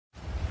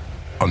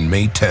On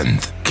May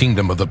 10th,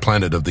 Kingdom of the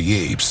Planet of the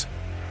Apes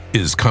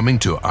is coming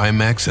to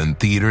IMAX and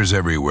theaters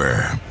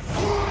everywhere.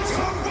 What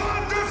a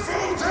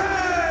wonderful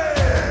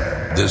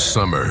day! This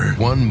summer,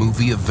 one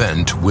movie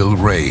event will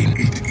reign.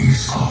 It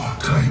is our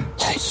time.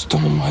 They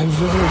stole my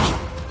village.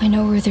 I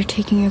know where they're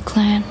taking your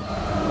clan.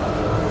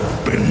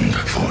 Bend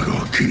for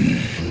your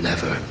king.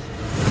 Never.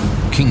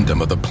 Kingdom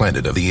of the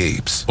Planet of the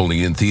Apes.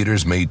 Only in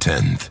theaters May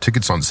 10th.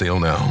 Tickets on sale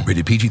now.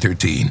 Rated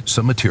PG-13.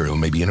 Some material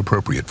may be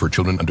inappropriate for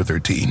children under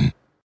 13.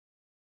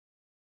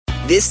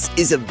 This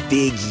is a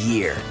big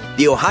year.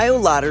 The Ohio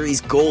Lottery's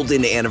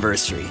golden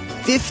anniversary.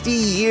 50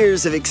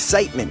 years of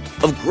excitement,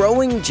 of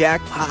growing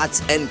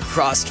jackpots and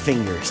crossed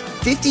fingers.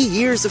 50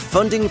 years of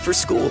funding for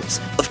schools,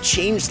 of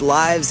changed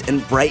lives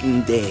and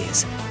brightened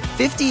days.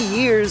 50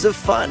 years of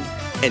fun,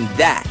 and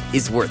that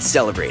is worth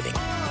celebrating.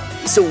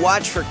 So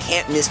watch for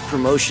can't-miss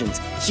promotions,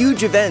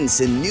 huge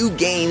events, and new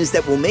games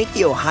that will make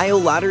the Ohio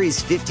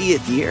Lottery's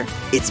 50th year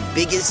its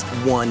biggest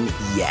one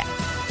yet.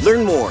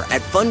 Learn more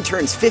at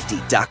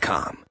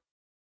funturns50.com.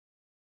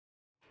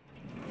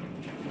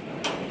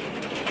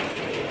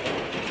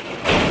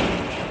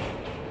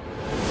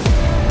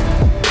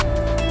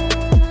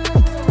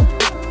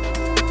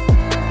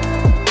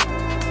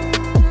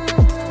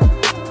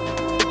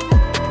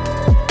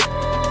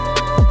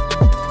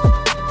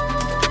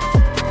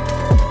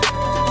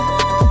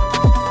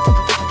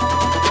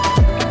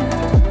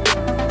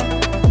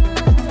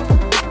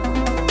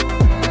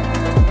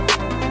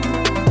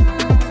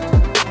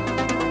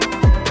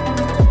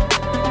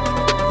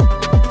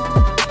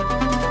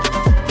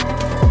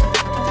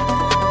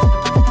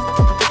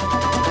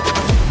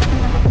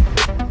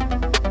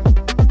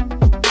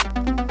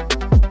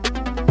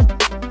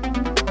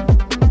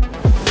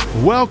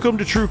 Welcome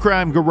to True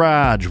Crime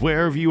Garage.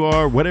 Wherever you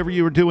are, whatever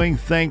you are doing,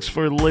 thanks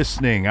for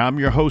listening. I'm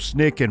your host,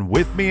 Nick, and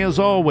with me, as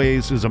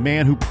always, is a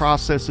man who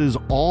processes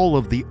all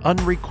of the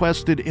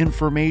unrequested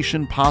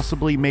information,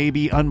 possibly,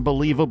 maybe,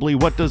 unbelievably.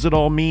 What does it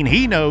all mean?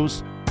 He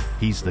knows.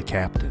 He's the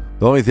captain.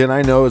 The only thing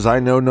I know is I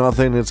know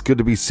nothing. It's good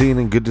to be seen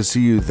and good to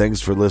see you.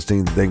 Thanks for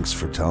listening. Thanks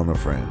for telling a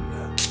friend.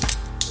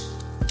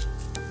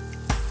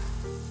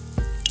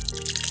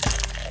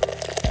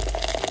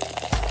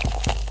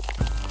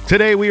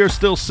 Today we are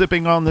still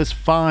sipping on this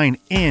fine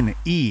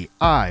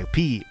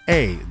NEIPA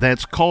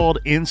that's called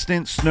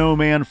Instant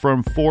Snowman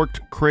from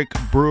Fort Creek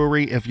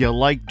Brewery. If you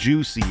like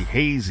juicy,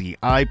 hazy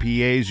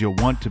IPAs, you'll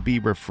want to be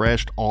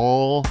refreshed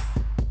all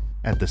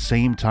at the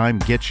same time.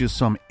 Get you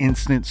some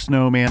Instant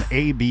Snowman,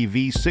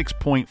 ABV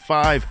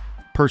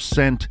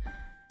 6.5%,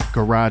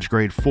 garage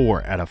grade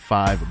 4 out of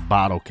 5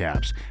 bottle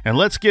caps. And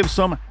let's give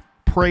some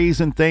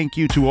praise and thank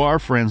you to our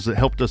friends that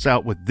helped us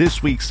out with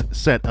this week's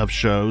set of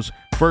shows.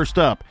 First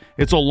up,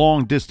 it's a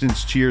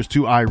long-distance cheers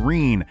to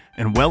Irene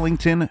in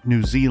Wellington,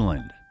 New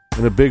Zealand.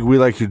 And a big we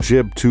like your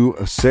jib to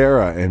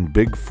Sarah in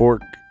Big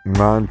Fork,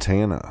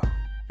 Montana.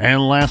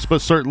 And last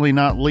but certainly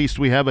not least,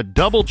 we have a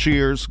double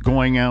cheers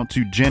going out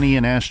to Jenny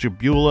in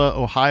Ashtabula,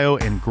 Ohio,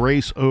 and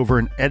Grace over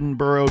in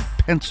Edinburgh,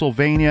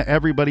 Pennsylvania.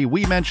 Everybody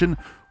we mentioned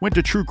went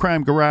to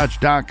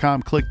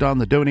truecrimegarage.com, clicked on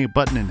the donate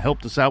button, and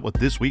helped us out with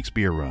this week's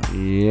beer run.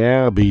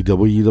 Yeah,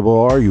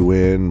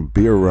 BWRUN,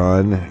 beer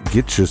run.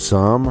 Get you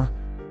some.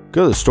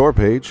 Go to the store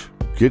page.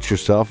 Get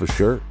yourself a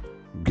shirt.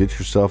 Get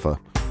yourself a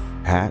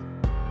hat.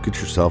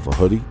 Get yourself a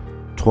hoodie.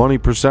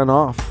 20%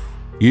 off.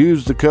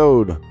 Use the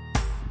code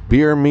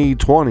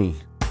BeerMe20.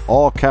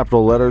 All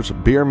capital letters,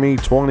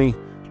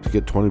 BeerMe20 to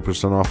get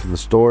 20% off in the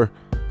store.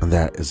 And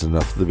that is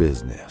enough of the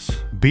business.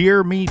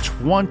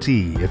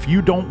 BeerMe20. If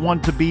you don't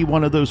want to be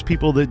one of those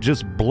people that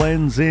just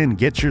blends in,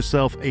 get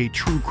yourself a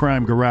True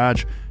Crime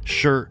Garage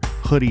shirt,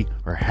 hoodie,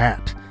 or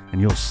hat, and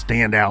you'll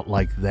stand out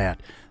like that.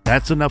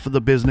 That's enough of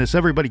the business.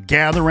 Everybody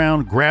gather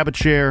around, grab a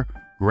chair,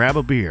 grab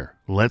a beer.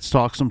 Let's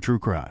talk some true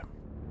crime.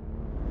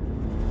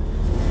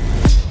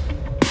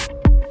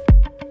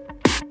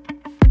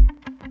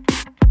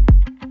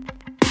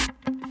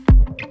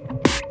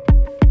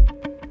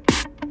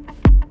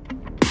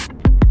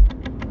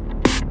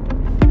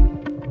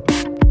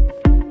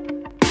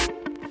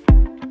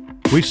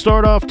 We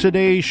start off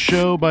today's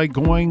show by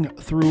going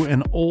through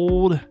an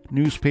old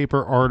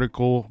newspaper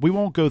article. We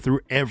won't go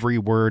through every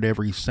word,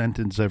 every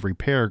sentence, every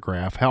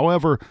paragraph.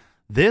 However,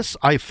 this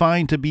I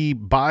find to be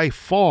by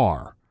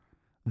far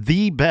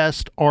the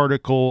best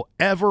article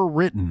ever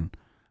written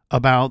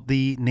about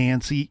the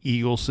Nancy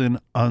Eagleson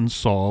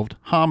unsolved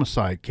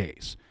homicide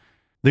case.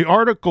 The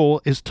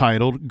article is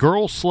titled,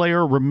 "Girl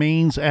Slayer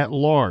Remains at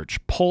Large,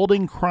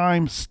 Paulding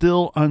Crime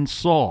Still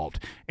Unsolved."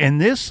 And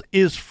this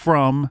is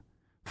from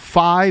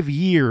 5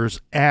 years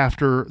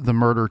after the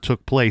murder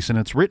took place, and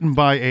it's written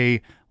by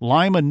a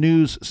Lima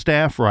News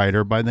staff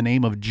writer by the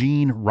name of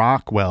Gene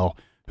Rockwell,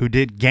 who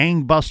did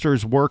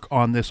gangbusters work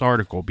on this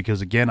article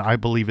because, again, I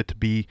believe it to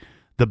be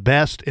the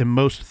best and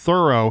most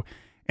thorough,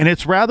 and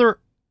it's rather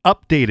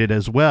updated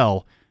as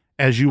well,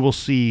 as you will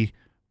see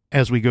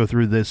as we go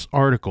through this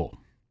article.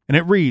 And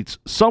it reads,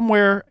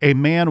 "Somewhere a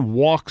man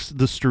walks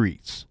the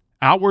streets,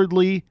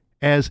 outwardly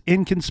as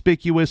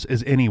inconspicuous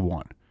as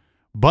anyone.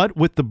 but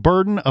with the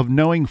burden of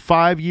knowing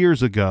 5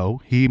 years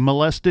ago he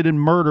molested and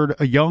murdered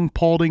a young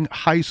Paulding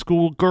high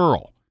school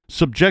girl,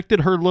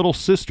 subjected her little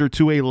sister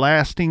to a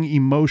lasting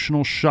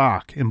emotional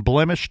shock, and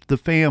blemished the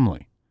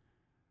family.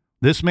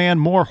 This man,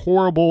 more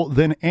horrible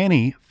than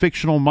any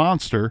fictional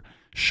monster,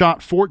 shot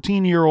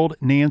 14-year-old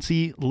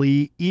Nancy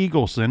Lee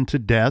Eagleson to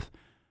death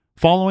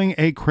following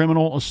a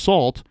criminal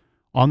assault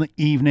on the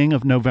evening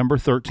of November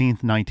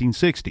 13th,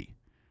 1960.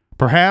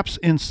 Perhaps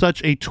in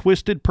such a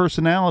twisted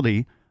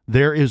personality,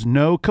 there is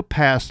no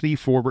capacity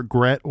for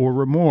regret or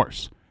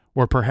remorse,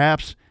 or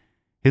perhaps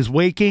his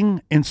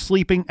waking and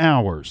sleeping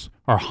hours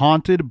are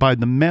haunted by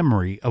the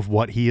memory of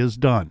what he has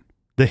done.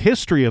 The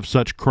history of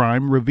such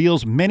crime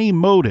reveals many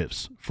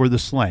motives for the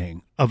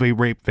slaying of a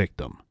rape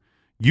victim.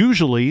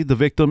 Usually, the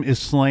victim is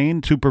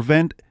slain to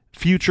prevent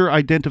future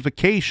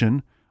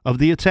identification of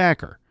the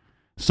attacker.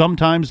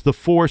 Sometimes the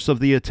force of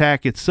the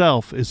attack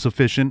itself is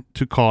sufficient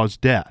to cause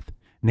death.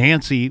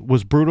 Nancy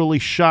was brutally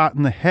shot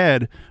in the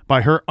head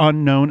by her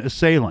unknown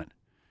assailant.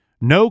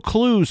 No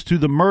clues to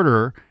the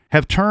murderer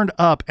have turned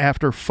up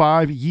after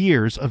 5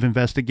 years of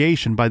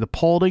investigation by the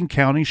Paulding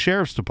County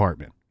Sheriff's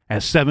Department.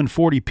 At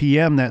 7:40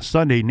 p.m. that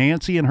Sunday,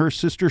 Nancy and her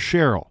sister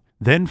Cheryl,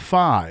 then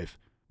 5,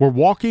 were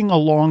walking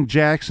along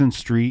Jackson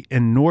Street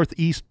in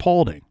northeast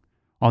Paulding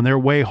on their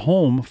way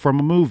home from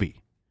a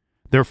movie.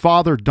 Their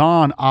father,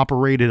 Don,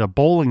 operated a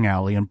bowling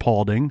alley in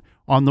Paulding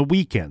on the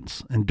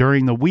weekends, and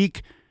during the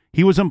week,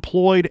 he was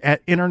employed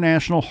at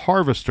International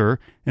Harvester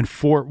in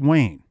Fort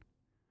Wayne.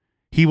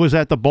 He was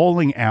at the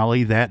bowling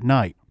alley that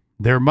night.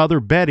 Their mother,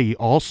 Betty,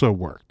 also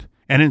worked,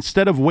 and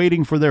instead of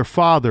waiting for their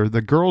father,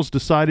 the girls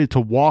decided to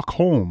walk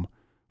home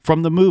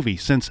from the movie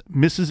since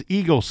Mrs.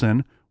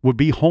 Eagleson would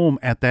be home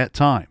at that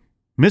time.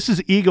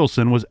 Mrs.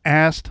 Eagleson was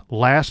asked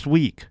last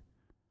week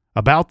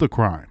about the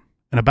crime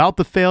and about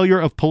the failure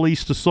of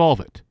police to solve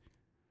it.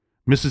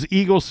 Mrs.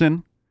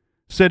 Eagleson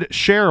said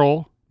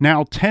Cheryl,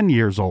 now 10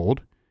 years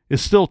old,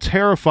 is still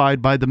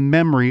terrified by the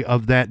memory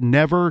of that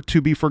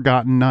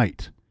never-to-be-forgotten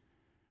night.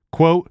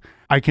 Quote,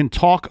 "I can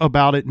talk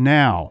about it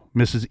now,"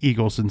 Mrs.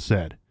 Eagleson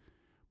said,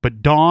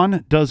 "but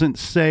Don doesn't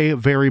say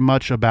very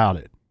much about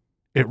it.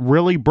 It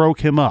really broke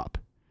him up.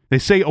 They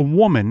say a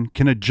woman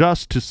can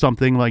adjust to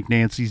something like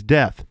Nancy's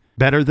death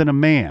better than a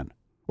man,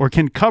 or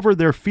can cover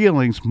their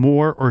feelings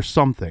more or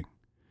something.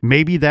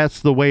 Maybe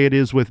that's the way it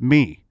is with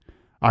me.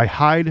 I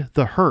hide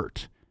the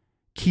hurt,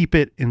 keep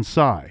it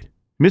inside."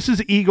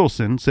 Mrs.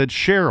 Eagleson said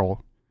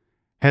Cheryl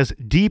has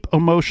deep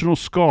emotional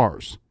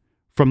scars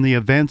from the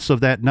events of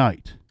that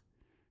night.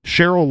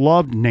 Cheryl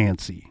loved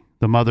Nancy,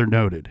 the mother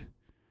noted.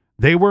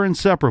 They were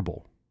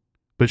inseparable.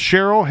 But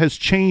Cheryl has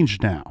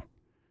changed now.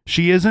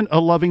 She isn't a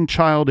loving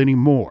child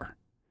anymore.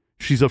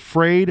 She's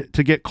afraid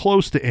to get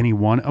close to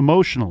anyone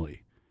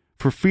emotionally,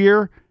 for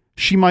fear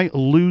she might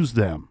lose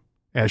them,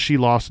 as she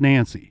lost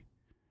Nancy.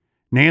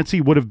 Nancy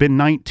would have been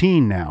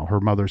 19 now, her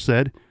mother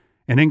said,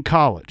 and in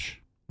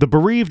college. The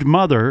bereaved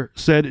mother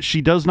said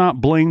she does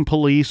not blame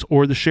police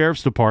or the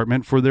sheriff's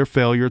department for their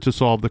failure to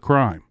solve the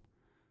crime.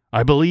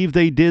 "I believe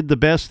they did the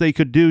best they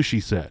could do,"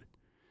 she said.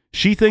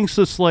 She thinks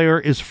the slayer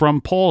is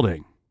from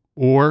Paulding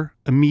or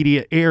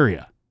immediate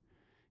area.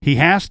 "He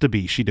has to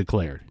be," she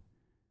declared.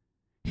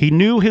 He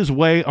knew his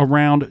way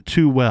around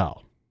too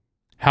well.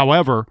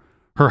 However,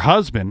 her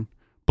husband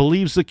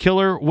believes the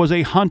killer was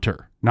a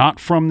hunter, not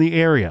from the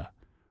area,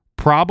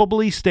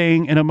 probably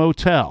staying in a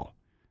motel,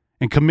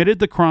 and committed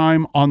the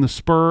crime on the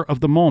spur of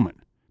the moment,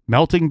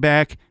 melting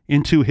back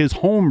into his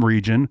home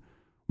region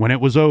when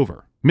it was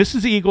over.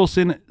 Mrs.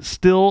 Eagleson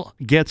still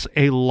gets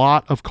a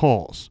lot of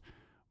calls,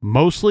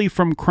 mostly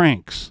from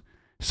cranks,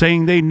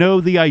 saying they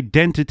know the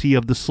identity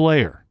of the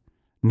slayer.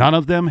 None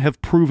of them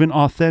have proven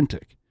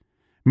authentic.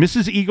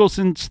 Mrs.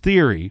 Eagleson's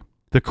theory,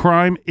 the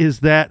crime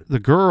is that the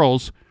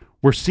girls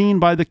were seen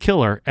by the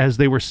killer as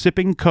they were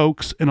sipping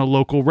Cokes in a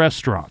local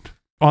restaurant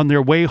on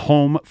their way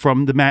home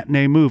from the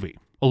matinee movie.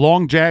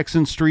 Along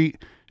Jackson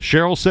Street,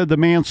 Cheryl said the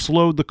man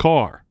slowed the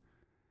car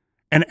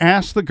and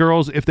asked the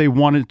girls if they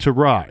wanted to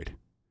ride.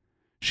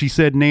 She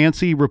said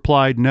Nancy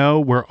replied, "No,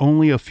 we're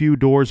only a few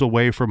doors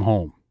away from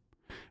home."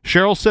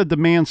 Cheryl said the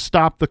man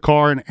stopped the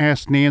car and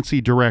asked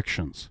Nancy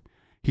directions.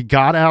 He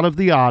got out of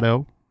the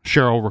auto,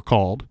 Cheryl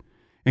recalled,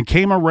 and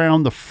came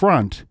around the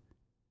front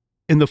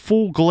in the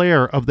full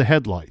glare of the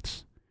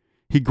headlights.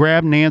 He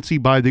grabbed Nancy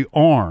by the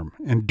arm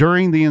and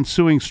during the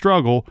ensuing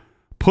struggle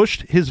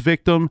pushed his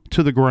victim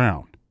to the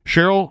ground.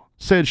 Cheryl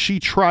said she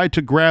tried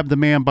to grab the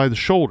man by the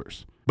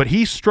shoulders, but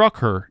he struck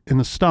her in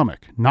the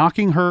stomach,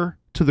 knocking her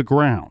to the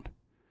ground.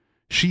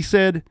 She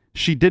said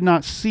she did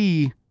not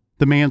see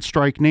the man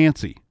strike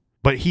Nancy,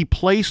 but he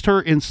placed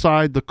her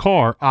inside the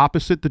car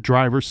opposite the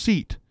driver's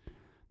seat.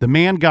 The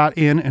man got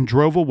in and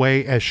drove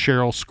away as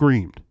Cheryl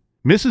screamed.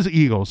 Mrs.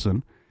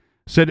 Eagleson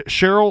said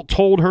Cheryl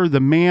told her the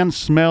man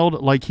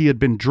smelled like he had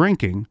been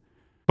drinking,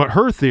 but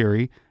her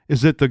theory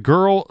is that the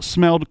girl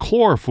smelled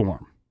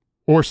chloroform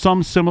or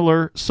some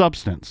similar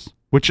substance,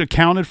 which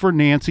accounted for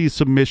Nancy's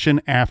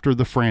submission after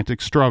the frantic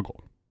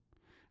struggle.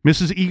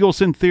 Mrs.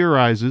 Eagleson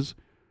theorizes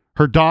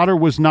her daughter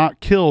was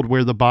not killed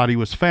where the body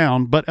was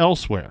found, but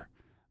elsewhere,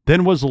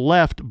 then was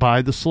left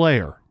by the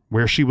slayer,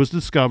 where she was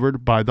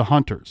discovered by the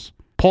hunters.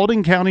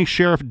 Paulding County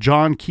Sheriff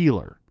John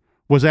Keeler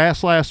was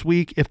asked last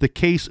week if the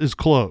case is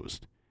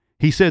closed.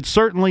 He said,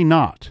 "Certainly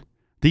not.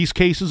 These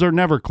cases are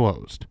never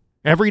closed.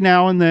 Every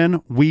now and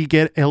then we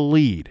get a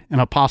lead and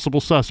a possible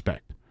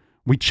suspect.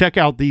 We check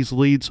out these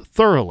leads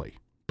thoroughly,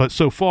 but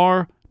so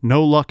far,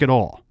 no luck at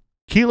all."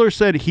 Keeler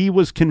said he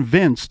was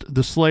convinced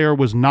the slayer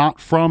was not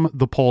from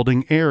the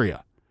Paulding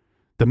area.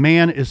 "The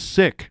man is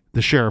sick,"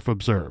 the sheriff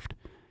observed.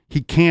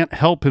 "He can't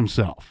help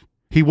himself.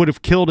 He would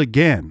have killed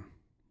again.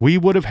 We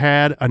would have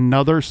had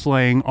another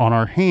slaying on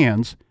our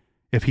hands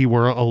if he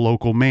were a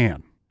local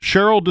man."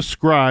 Cheryl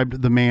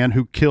described the man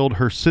who killed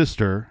her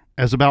sister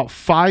as about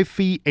 5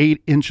 feet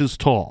 8 inches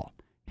tall,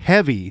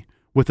 heavy,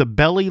 with a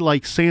belly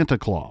like Santa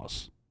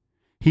Claus.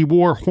 He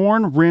wore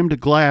horn-rimmed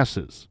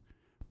glasses,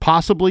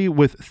 possibly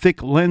with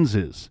thick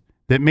lenses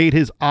that made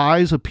his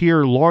eyes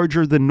appear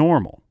larger than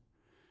normal.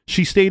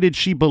 She stated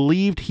she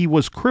believed he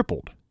was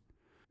crippled.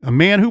 A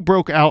man who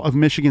broke out of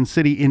Michigan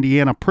City,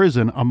 Indiana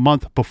prison a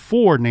month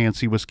before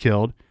Nancy was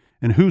killed,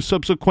 and who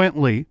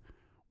subsequently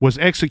was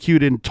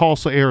executed in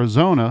Tulsa,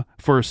 Arizona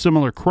for a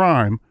similar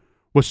crime,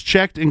 was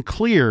checked and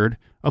cleared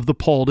of the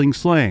Paulding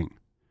slaying.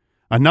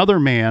 Another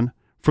man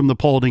from the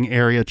Paulding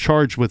area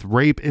charged with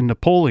rape in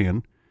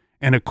Napoleon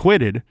and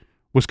acquitted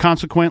was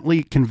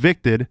consequently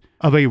convicted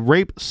of a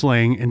rape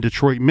slaying in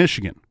Detroit,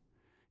 Michigan.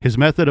 His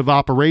method of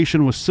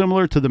operation was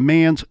similar to the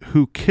man's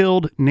who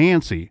killed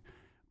Nancy,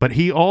 but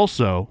he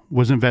also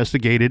was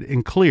investigated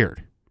and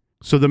cleared.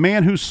 So the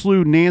man who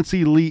slew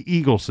Nancy Lee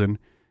Eagleson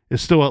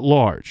is still at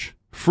large,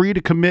 free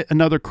to commit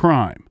another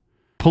crime.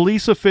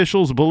 Police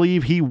officials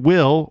believe he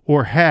will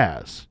or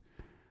has,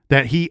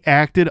 that he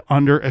acted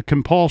under a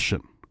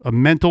compulsion, a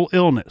mental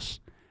illness,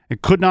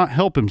 and could not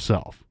help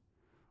himself.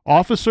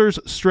 Officers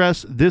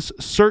stress this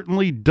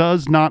certainly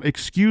does not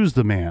excuse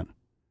the man,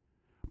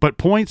 but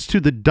points to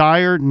the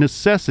dire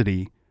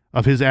necessity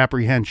of his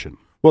apprehension.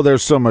 Well,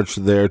 there's so much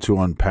there to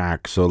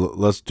unpack, so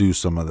let's do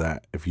some of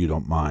that, if you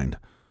don't mind.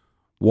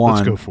 One,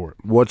 let's go for it.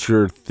 What's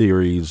your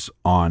theories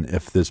on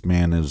if this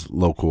man is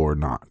local or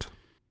not?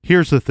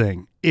 Here's the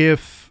thing.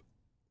 If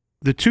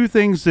the two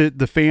things that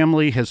the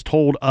family has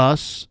told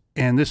us,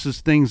 and this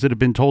is things that have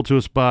been told to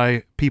us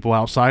by people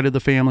outside of the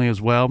family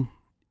as well,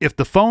 if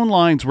the phone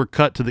lines were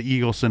cut to the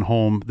Eagleson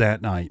home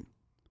that night,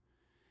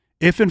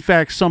 if in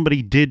fact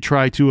somebody did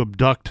try to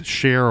abduct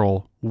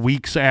Cheryl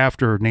weeks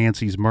after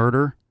Nancy's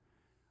murder,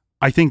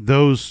 I think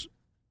those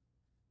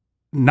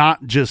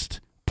not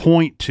just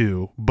point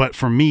to, but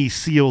for me,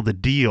 seal the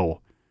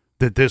deal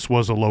that this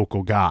was a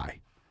local guy.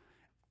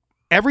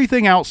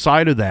 Everything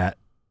outside of that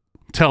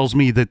tells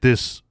me that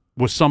this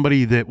was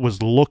somebody that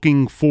was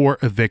looking for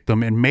a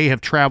victim and may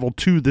have traveled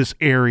to this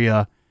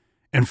area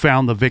and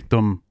found the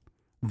victim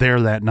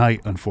there that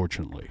night,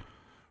 unfortunately.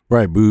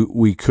 Right, but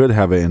we could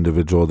have an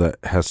individual that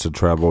has to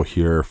travel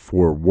here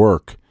for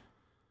work,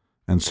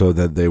 and so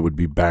that they would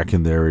be back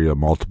in the area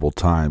multiple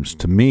times.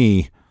 To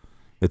me,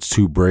 it's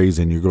too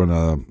brazen. You're going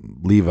to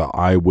leave an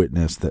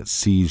eyewitness that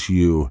sees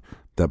you,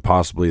 that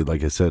possibly,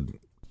 like I said,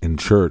 in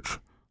church,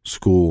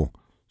 school,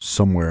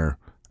 somewhere,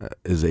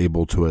 is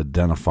able to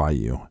identify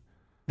you.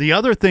 The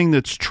other thing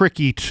that's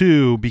tricky,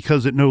 too,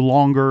 because it no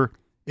longer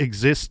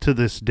exists to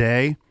this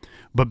day,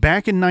 but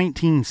back in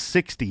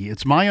 1960,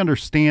 it's my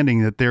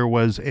understanding that there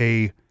was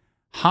a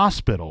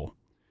hospital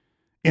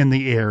in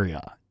the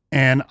area.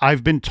 And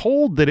I've been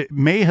told that it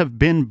may have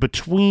been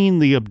between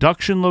the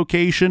abduction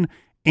location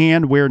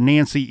and where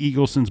Nancy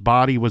Eagleson's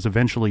body was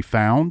eventually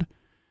found,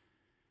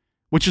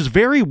 which is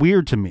very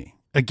weird to me.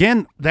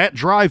 Again, that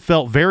drive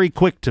felt very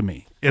quick to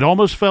me. It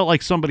almost felt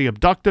like somebody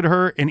abducted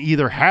her and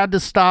either had to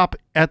stop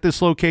at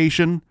this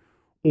location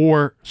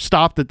or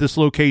stopped at this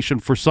location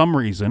for some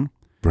reason.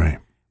 Right.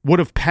 Would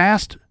have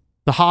passed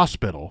the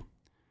hospital.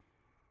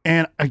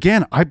 And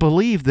again, I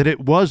believe that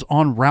it was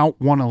on Route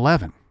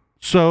 111.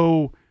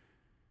 So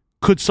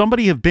could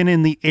somebody have been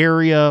in the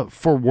area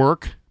for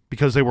work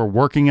because they were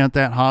working at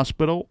that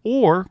hospital?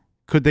 Or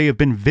could they have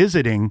been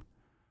visiting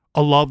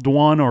a loved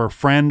one or a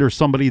friend or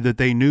somebody that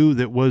they knew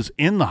that was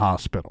in the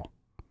hospital?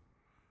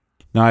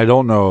 Now, I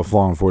don't know if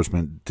law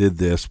enforcement did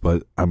this,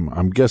 but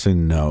I'm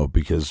guessing no,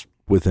 because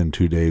within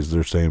 2 days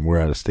they're saying we're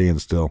at a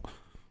standstill.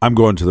 I'm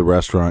going to the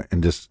restaurant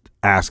and just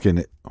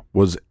asking,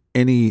 was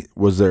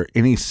there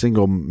any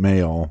single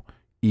male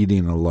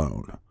eating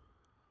alone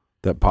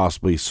that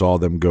possibly saw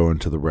them go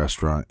into the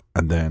restaurant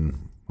and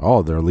then,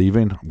 oh, they're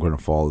leaving, I'm going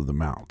to follow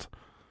them out?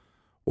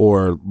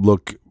 Or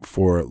look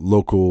for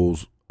local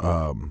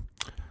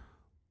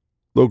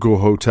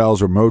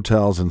hotels or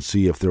motels and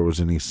see if there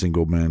was any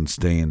single men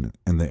staying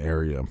in the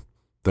area.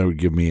 That would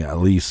give me at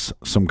least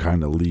some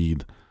kind of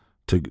lead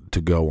to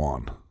go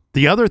on.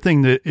 The other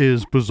thing that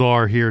is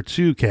bizarre here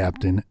too,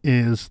 Captain,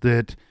 is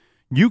that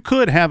you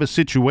could have a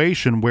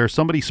situation where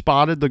somebody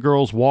spotted the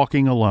girls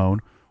walking alone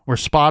or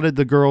spotted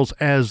the girls,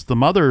 as the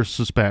mother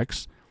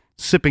suspects,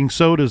 sipping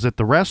sodas at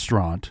the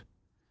restaurant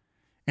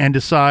and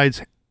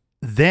decides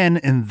then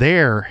and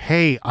there,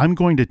 hey, I'm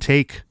going to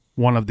take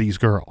one of these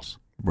girls.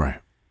 Right.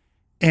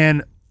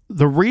 And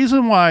the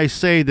reason why I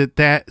say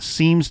that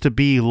seems to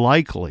be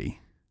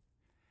likely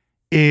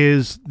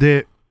is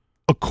that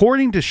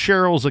according to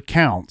Cheryl's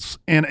accounts,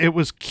 and it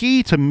was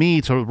key to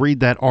me to read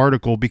that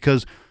article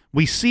because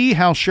we see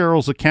how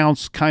Cheryl's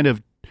accounts kind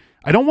of,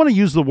 I don't want to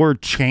use the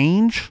word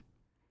change,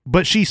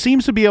 but she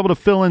seems to be able to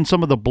fill in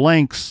some of the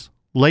blanks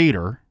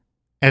later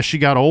as she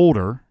got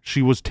older.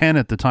 She was 10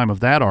 at the time of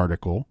that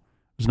article.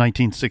 It was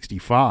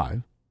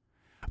 1965.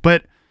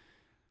 But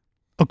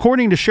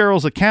according to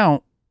Cheryl's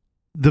account,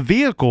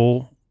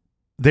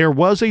 there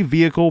was a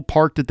vehicle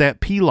parked at that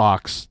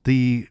P-Locks,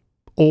 the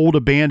old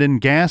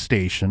abandoned gas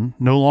station,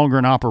 no longer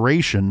in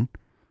operation,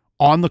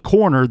 on the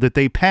corner that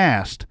they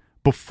passed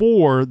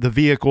before the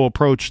vehicle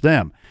approached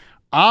them.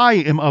 I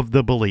am of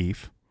the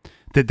belief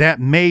that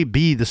may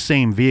be the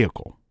same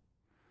vehicle,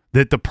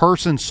 that the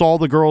person saw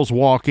the girls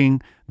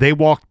walking, they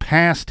walked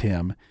past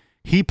him,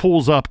 he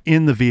pulls up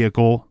in the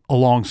vehicle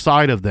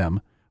alongside of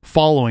them,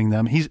 following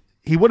them. He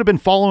would have been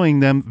following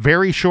them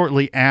very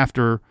shortly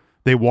after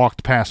they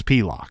walked past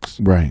P-Locks.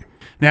 Right.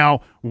 Now,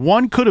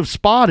 one could have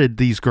spotted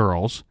these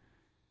girls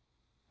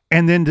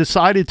and then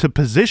decided to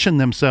position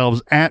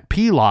themselves at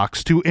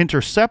P-Locks to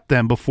intercept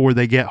them before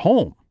they get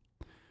home.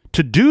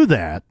 To do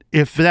that,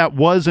 if that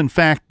was in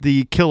fact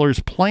the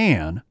killer's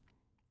plan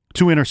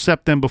to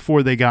intercept them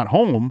before they got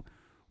home,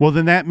 well,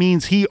 then that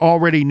means he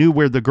already knew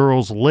where the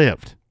girls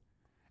lived.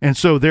 And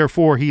so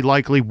therefore he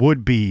likely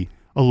would be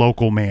a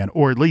local man,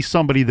 or at least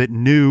somebody that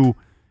knew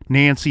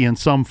Nancy in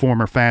some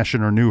form or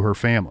fashion or knew her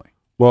family.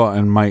 Well,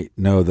 and might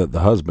know that the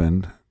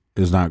husband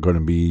is not going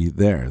to be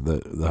there.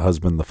 The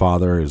husband, the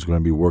father, is going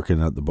to be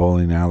working at the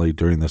bowling alley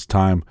during this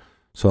time.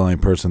 So the only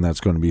person that's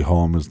going to be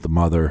home is the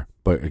mother.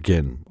 But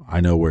again, I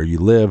know where you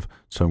live,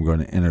 so I'm going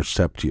to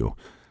intercept you.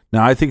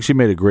 Now, I think she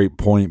made a great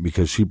point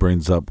because she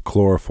brings up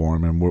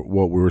chloroform. And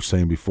what we were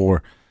saying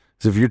before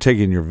is if you're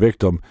taking your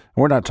victim,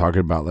 and we're not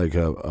talking about like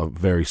a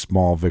very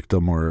small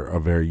victim or a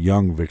very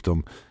young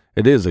victim.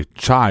 It is a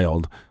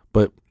child,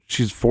 but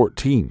she's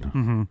 14.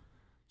 Mm-hmm.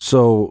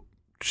 So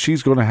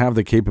she's going to have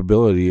the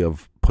capability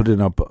of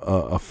putting up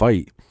a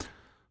fight.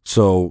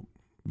 So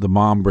the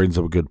mom brings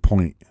up a good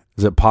point.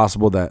 Is it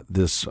possible that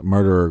this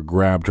murderer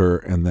grabbed her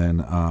and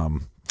then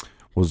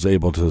was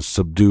able to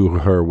subdue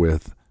her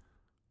with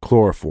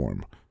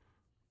chloroform?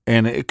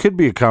 And it could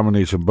be a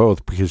combination of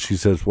both because she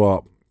says,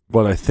 well,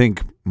 what I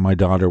think my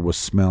daughter was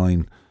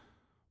smelling,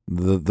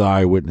 the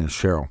eyewitness,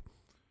 Cheryl,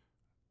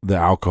 the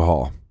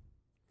alcohol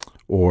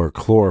or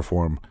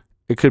chloroform.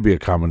 It could be a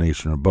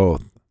combination of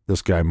both.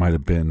 This guy might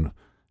have been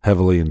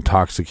heavily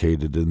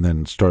intoxicated and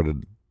then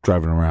started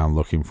driving around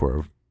looking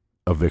for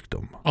a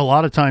victim. A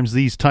lot of times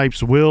these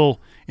types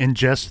will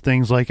ingest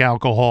things like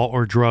alcohol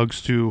or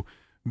drugs to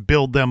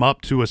build them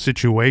up to a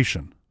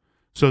situation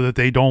so that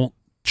they don't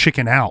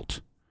chicken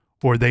out,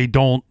 or they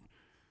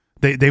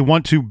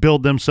want to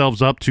build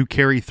themselves up to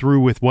carry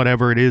through with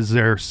whatever it is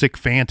their sick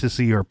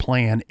fantasy or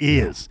plan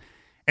is.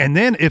 Yeah. And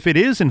then if it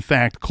is in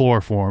fact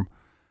chloroform,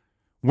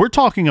 we're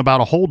talking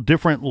about a whole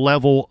different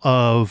level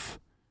of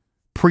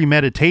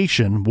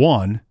premeditation,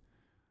 one,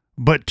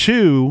 but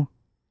two,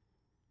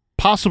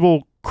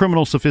 possible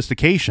criminal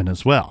sophistication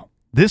as well.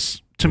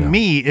 This, to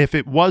me, if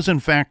it was in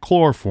fact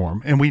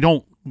chloroform, and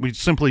we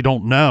simply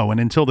don't know, and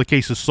until the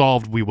case is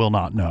solved, we will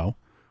not know.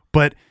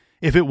 But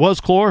if it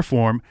was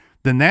chloroform,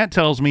 then that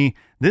tells me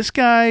this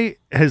guy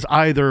has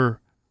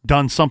either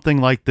done something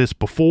like this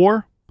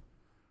before,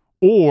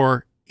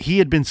 or he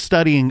had been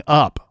studying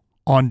up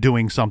on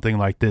doing something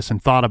like this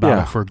and thought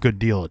about it for a good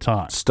deal of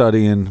time.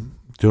 Studying,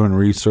 doing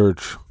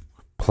research,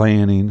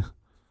 planning.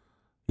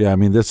 Yeah, I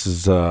mean, this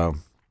is... got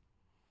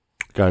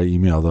an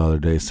email the other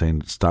day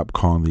saying stop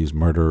calling these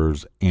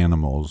murderers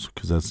animals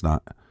because that's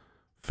not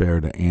fair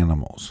to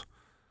animals.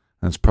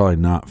 That's probably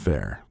not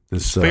fair.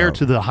 It's fair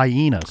to the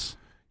hyenas.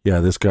 Yeah,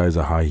 this guy's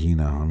a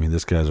hyena. I mean,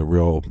 this guy's a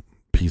real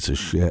piece of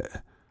shit.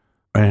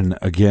 And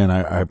again,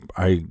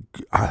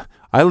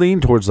 I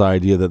lean towards the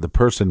idea that the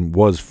person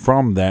was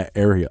from that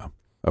area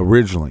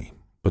originally,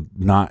 but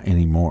not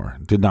anymore.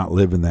 Did not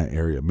live in that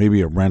area.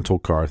 Maybe a rental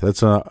car.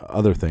 That's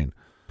another thing.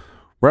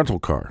 Rental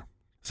car.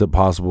 Is it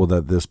possible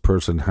that this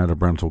person had a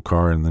rental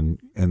car and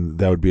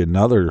that would be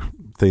another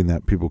thing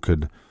that people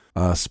could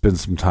spend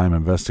some time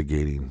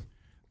investigating?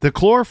 The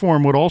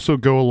chloroform would also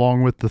go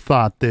along with the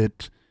thought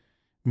that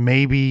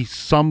maybe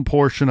some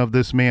portion of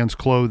this man's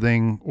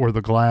clothing or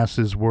the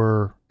glasses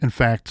were, in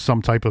fact,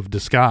 some type of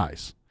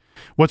disguise.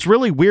 What's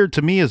really weird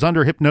to me is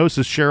under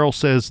hypnosis, Cheryl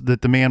says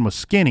that the man was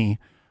skinny,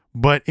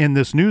 but in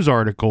this news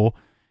article,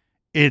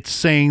 it's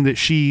saying that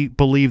she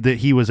believed that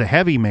he was a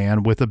heavy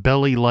man with a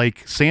belly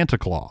like Santa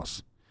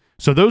Claus.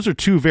 So those are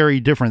two very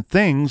different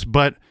things,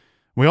 but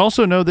we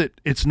also know that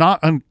it's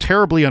not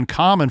terribly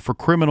uncommon for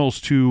criminals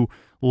to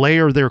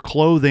layer their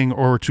clothing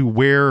or to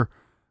wear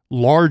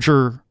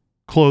larger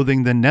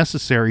clothing than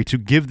necessary to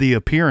give the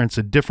appearance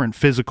a different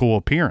physical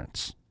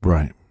appearance.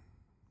 Right.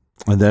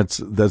 And that's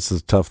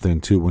the tough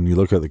thing too. When you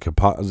look at the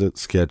composite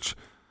sketch,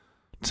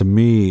 to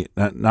me,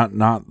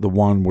 not the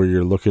one where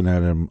you're looking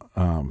at him,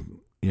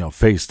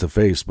 face to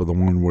face, but the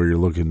one where you're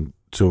looking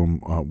to him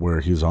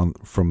where he's on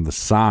from the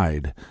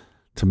side,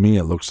 to me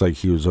it looks like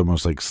he was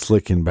almost like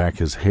slicking back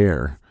his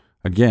hair.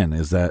 Again,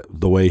 is that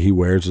the way he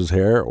wears his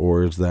hair,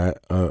 or is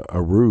that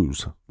a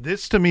ruse?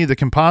 This, to me, the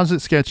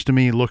composite sketch to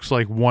me looks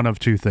like one of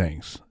two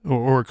things,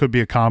 or it could be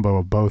a combo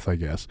of both, I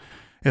guess.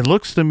 It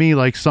looks to me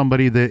like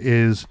somebody that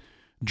is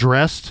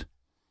dressed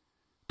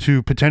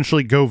to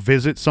potentially go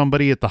visit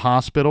somebody at the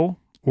hospital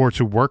or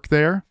to work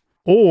there,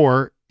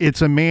 or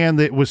it's a man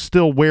that was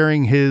still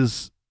wearing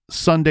his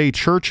Sunday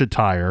church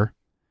attire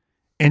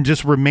and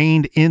just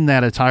remained in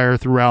that attire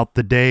throughout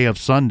the day of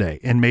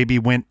Sunday, and maybe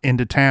went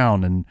into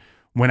town and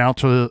went out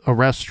to a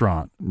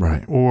restaurant,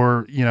 right?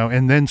 Or,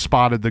 and then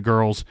spotted the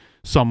girls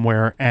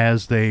somewhere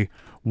as they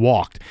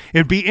walked.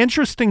 It'd be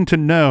interesting to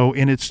know,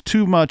 and it's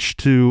too much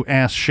to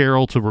ask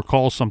Cheryl to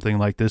recall something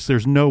like this.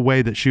 There's no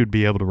way that she would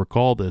be able to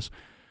recall this,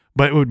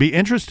 but it would be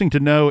interesting to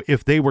know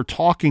if they were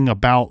talking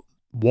about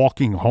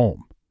walking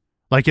home.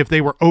 Like if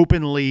they were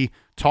openly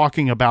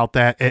talking about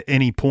that at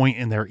any point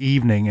in their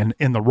evening,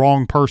 and the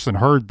wrong person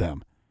heard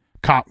them,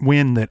 caught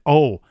wind that,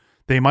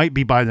 they might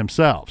be by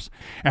themselves.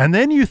 And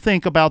then you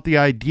think about the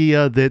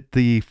idea that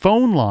the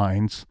phone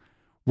lines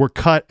were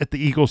cut at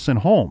the Eagleson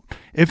home.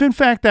 If in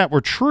fact that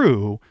were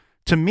true,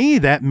 to me,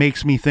 that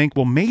makes me think,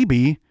 well,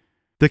 maybe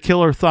the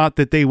killer thought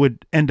that they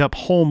would end up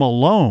home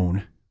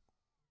alone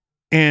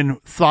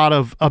and thought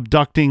of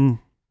abducting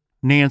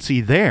Nancy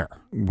there.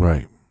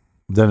 Right.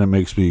 Then it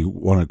makes me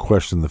want to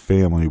question the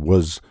family.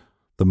 Was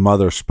the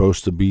mother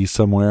supposed to be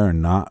somewhere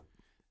and not?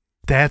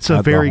 That's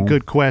a very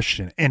good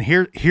question. And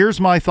here's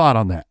my thought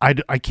on that.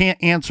 I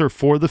can't answer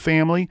for the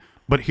family,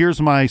 but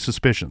here's my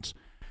suspicions.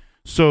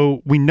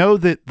 So we know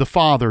that the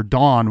father,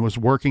 Don, was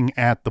working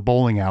at the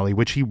bowling alley,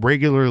 which he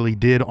regularly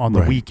did on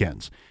the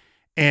weekends.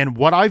 And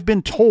what I've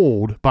been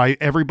told by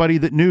everybody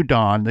that knew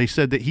Don, they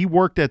said that he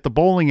worked at the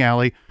bowling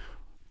alley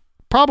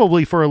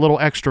probably for a little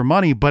extra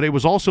money, but it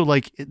was also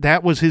like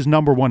that was his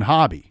number one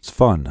hobby. It's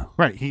fun.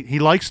 Right. He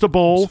likes to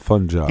bowl. It's a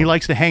fun job. He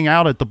likes to hang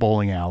out at the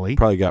bowling alley.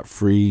 Probably got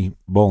free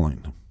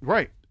bowling.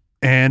 Right.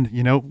 And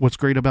what's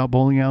great about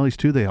bowling alleys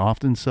too? They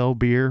often sell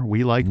beer.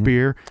 We like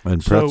beer.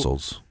 And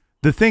pretzels. So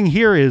the thing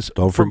here is,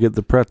 don't forget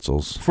the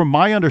pretzels. From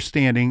my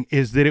understanding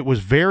is that it was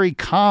very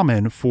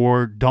common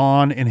for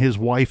Don and his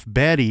wife,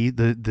 Betty,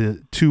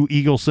 the two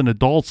Eagleson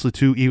adults, the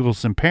two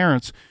Eagleson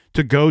parents,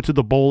 to go to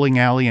the bowling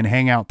alley and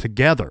hang out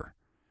together.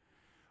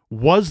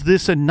 Was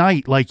this a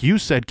night, like you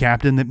said,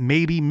 Captain, that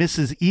maybe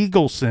Mrs.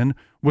 Eagleson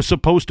was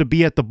supposed to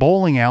be at the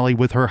bowling alley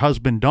with her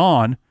husband,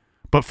 Don,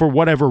 but for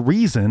whatever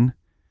reason,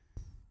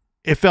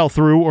 it fell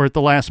through, or at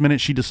the last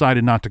minute, she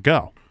decided not to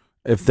go?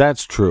 If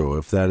that's true,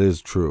 if that is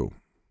true,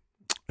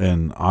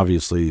 and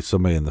obviously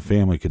somebody in the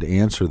family could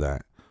answer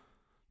that,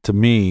 to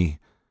me,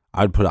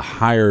 I'd put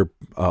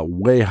a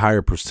way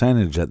higher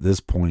percentage at this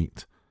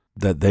point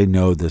that they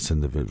know this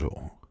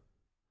individual,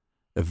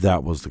 if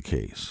that was the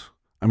case.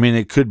 I mean,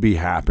 it could be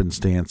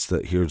happenstance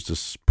that here's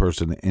this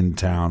person in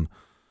town,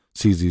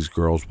 sees these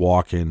girls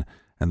walking,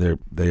 and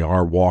they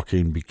are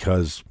walking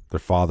because their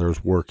father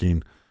is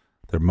working.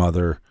 Their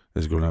mother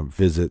is going to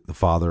visit the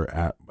father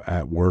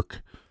at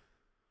work.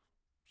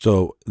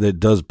 So that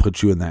does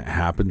put you in that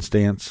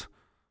happenstance.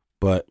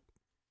 But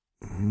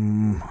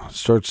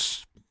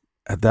starts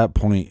at that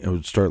point, it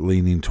would start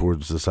leaning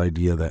towards this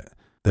idea that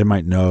they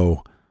might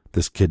know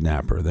this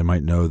kidnapper. They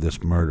might know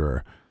this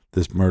murderer.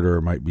 This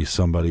murderer might be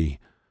somebody,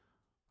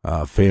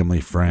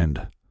 family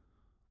friend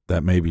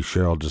that maybe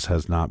Cheryl just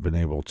has not been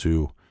able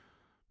to,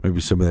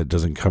 maybe somebody that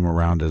doesn't come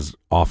around as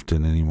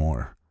often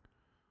anymore.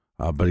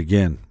 But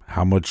again,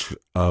 how much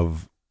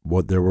of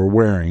what they were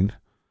wearing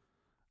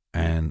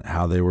and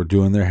how they were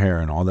doing their hair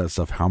and all that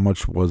stuff, how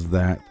much was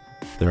that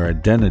their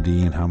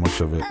identity and how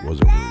much of it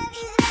was a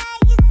ruse?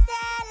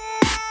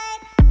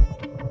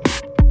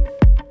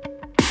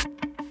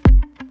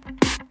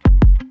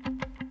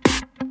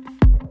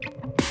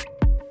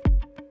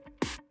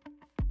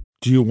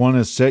 Do you want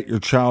to set your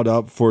child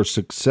up for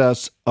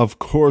success? Of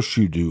course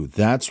you do.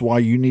 That's why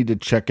you need to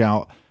check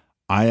out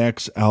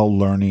IXL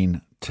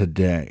Learning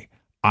today.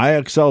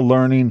 IXL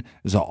Learning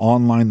is an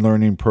online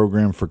learning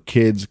program for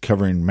kids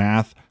covering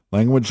math,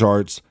 language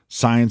arts,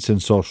 science,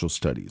 and social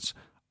studies.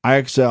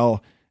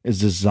 IXL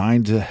is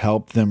designed to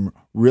help them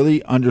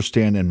really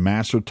understand and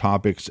master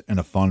topics in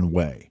a fun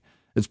way.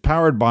 It's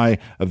powered by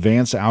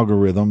advanced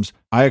algorithms.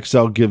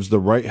 IXL gives the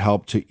right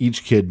help to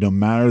each kid, no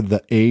matter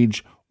the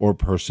age or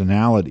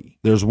personality.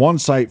 There's one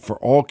site for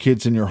all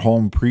kids in your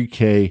home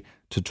pre-K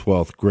to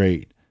 12th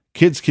grade.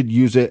 Kids could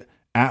use it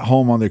at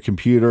home on their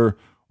computer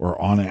or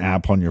on an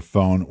app on your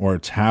phone or a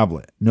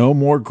tablet. No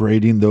more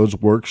grading those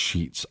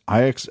worksheets.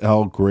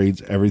 IXL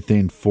grades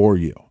everything for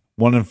you.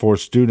 1 in 4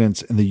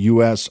 students in the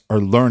U.S. are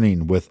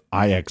learning with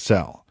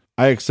IXL.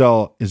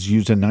 IXL is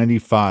used in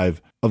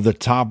 95 of the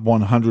top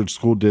 100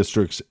 school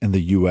districts in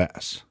the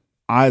U.S.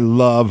 I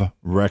love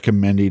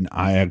recommending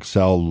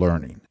IXL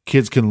Learning.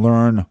 Kids can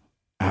learn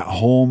at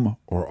home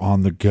or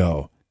on the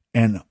go.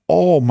 And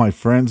all my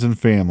friends and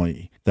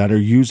family that are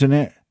using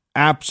it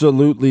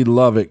absolutely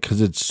love it because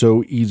it's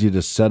so easy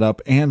to set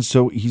up and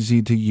so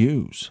easy to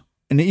use.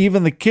 And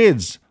even the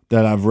kids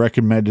that I've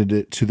recommended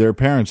it to their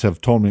parents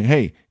have told me,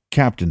 hey,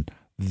 Captain,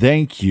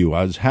 thank you.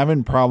 I was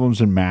having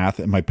problems in math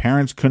and my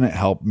parents couldn't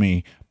help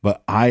me,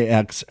 but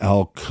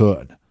IXL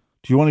could.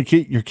 Do you want to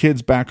get your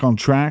kids back on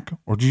track,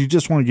 or do you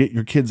just want to get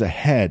your kids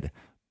ahead?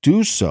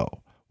 Do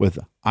so with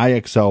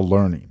IXL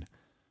Learning.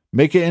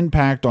 Make an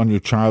impact on your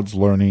child's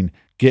learning.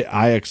 Get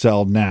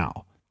IXL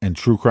now. And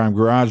True Crime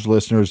Garage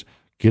listeners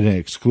get an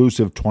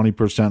exclusive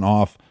 20%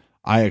 off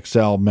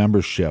IXL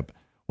membership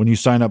when you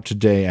sign up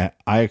today at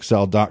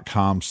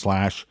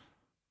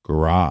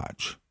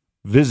IXL.com/garage.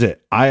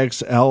 Visit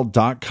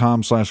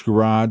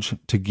IXL.com/garage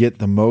to get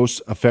the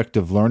most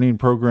effective learning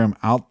program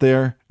out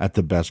there at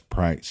the best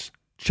price.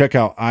 Check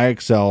out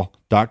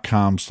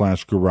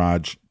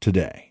IXL.com/garage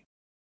today.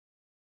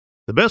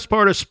 The best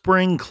part of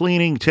spring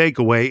cleaning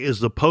takeaway is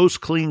the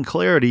post-clean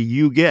clarity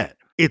you get.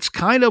 It's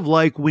kind of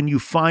like when you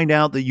find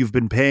out that you've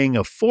been paying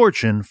a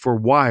fortune for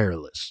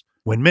wireless.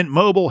 When Mint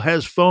Mobile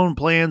has phone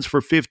plans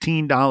for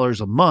 $15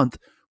 a month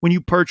when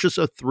you purchase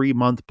a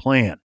 3-month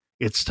plan.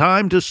 It's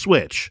time to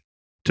switch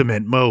to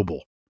Mint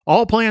Mobile.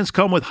 All plans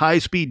come with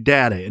high-speed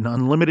data and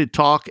unlimited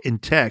talk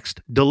and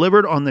text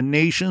delivered on the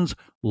nation's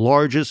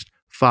largest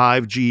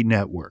 5G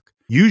network.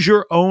 Use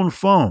your own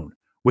phone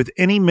with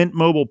any Mint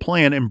Mobile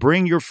plan and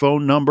bring your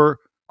phone number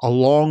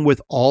along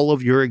with all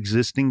of your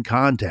existing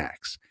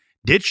contacts.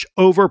 Ditch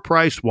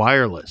overpriced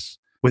wireless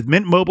with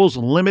Mint Mobile's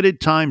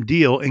limited time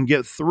deal and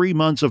get 3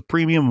 months of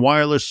premium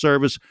wireless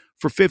service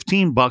for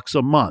 $15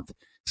 a month.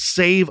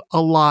 Save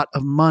a lot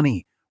of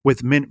money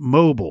with Mint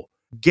Mobile.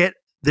 Get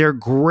their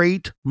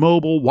great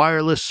mobile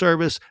wireless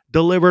service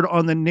delivered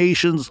on the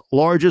nation's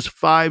largest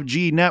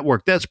 5G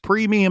network. That's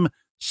premium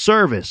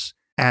service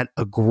at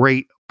a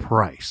great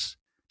price.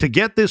 To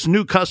get this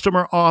new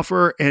customer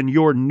offer and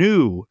your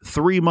new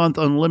 3-month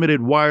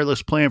unlimited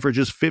wireless plan for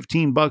just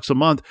 $15 a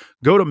month,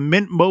 go to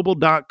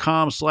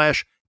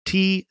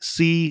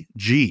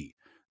mintmobile.com/TCG.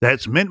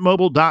 That's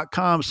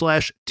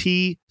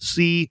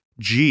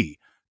mintmobile.com/TCG.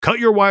 Cut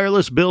your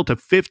wireless bill to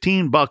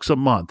 $15 a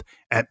month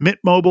at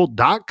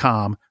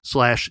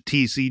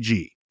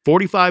mintmobile.com/TCG.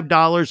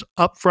 $45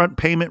 upfront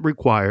payment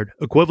required,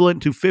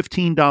 equivalent to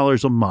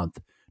 $15 a month.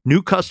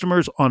 New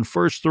customers on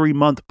first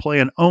 3-month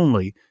plan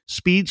only.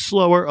 Speed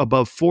slower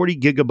above 40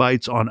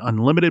 gigabytes on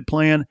unlimited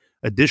plan.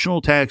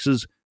 Additional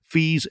taxes,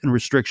 fees, and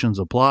restrictions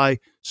apply.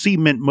 See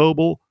Mint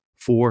Mobile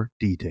for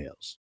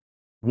details.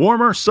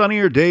 Warmer,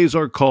 sunnier days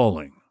are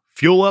calling.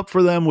 Fuel up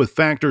for them with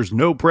Factor's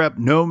no prep,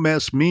 no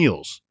mess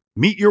meals.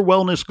 Meet your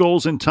wellness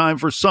goals in time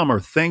for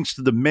summer thanks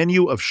to the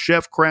menu of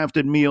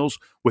chef-crafted meals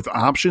with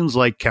options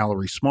like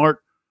Calorie Smart,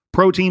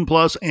 Protein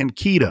Plus, and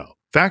Keto.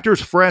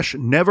 Factor's fresh,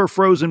 never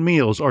frozen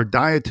meals are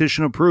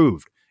dietitian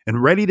approved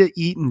and ready to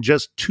eat in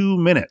just 2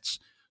 minutes.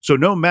 So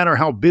no matter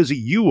how busy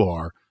you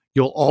are,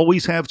 you'll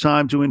always have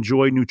time to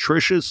enjoy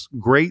nutritious,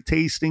 great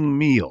tasting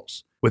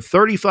meals. With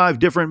 35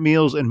 different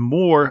meals and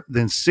more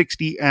than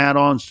 60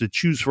 add-ons to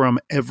choose from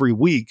every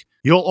week,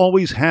 you'll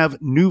always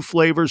have new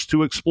flavors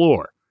to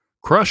explore.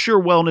 Crush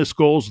your wellness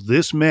goals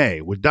this May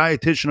with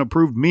dietitian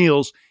approved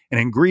meals and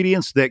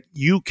ingredients that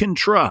you can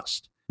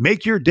trust.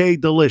 Make your day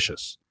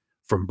delicious.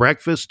 From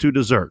breakfast to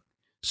dessert,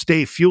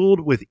 stay fueled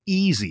with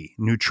easy,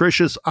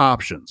 nutritious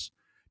options.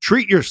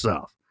 Treat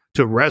yourself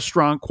to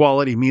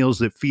restaurant-quality meals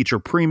that feature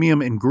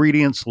premium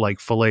ingredients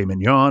like filet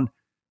mignon,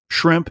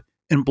 shrimp,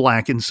 and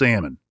blackened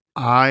salmon.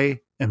 I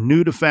am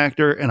new to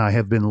Factor, and I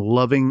have been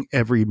loving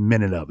every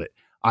minute of it.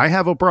 I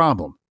have a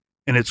problem,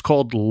 and it's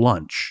called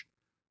lunch.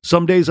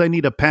 Some days I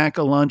need to pack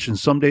a lunch, and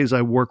some days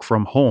I work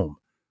from home.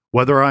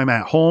 Whether I'm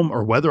at home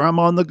or whether I'm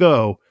on the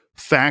go,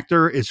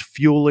 Factor is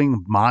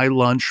fueling my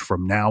lunch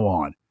from now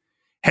on.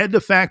 Head to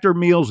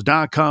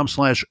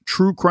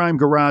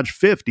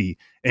factormeals.com/truecrimegarage50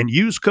 and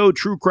use code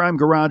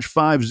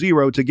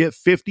truecrimegarage50 to get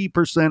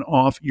 50%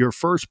 off your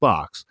first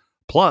box,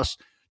 plus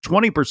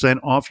 20%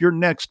 off your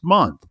next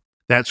month.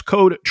 That's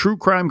code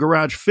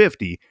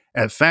truecrimegarage50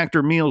 at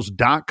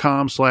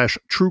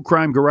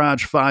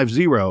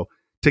factormeals.com/truecrimegarage50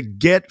 to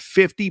get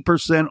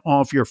 50%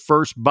 off your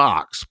first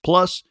box,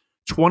 plus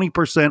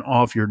 20%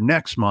 off your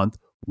next month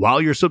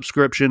while your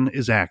subscription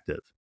is active.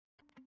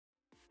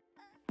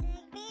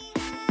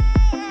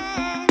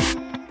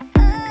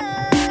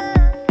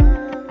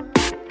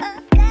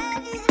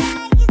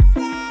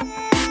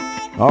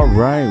 All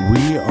right,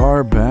 we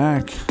are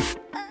back.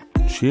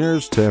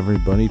 Cheers to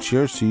everybody.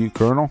 Cheers to you,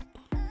 Colonel.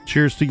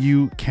 Cheers to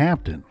you,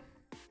 Captain.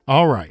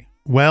 All right.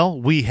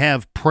 Well, we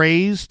have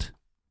praised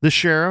the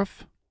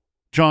sheriff,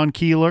 John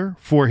Keeler,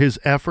 for his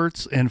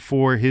efforts and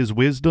for his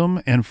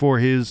wisdom and for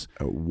his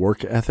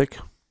work ethic.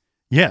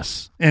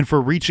 Yes, and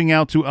for reaching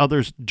out to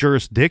other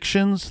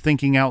jurisdictions,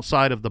 thinking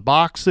outside of the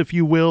box, if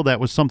you will. That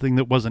was something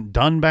that wasn't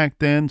done back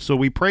then, so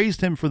we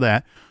praised him for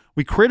that.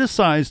 We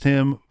criticized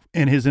him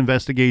in his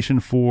investigation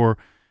for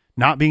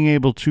not being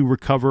able to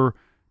recover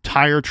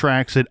tire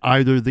tracks at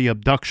either the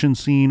abduction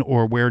scene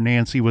or where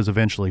Nancy was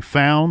eventually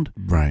found.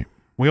 Right.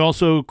 We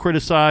also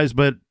criticized,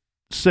 but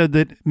said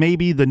that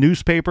maybe the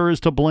newspaper is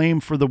to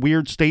blame for the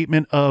weird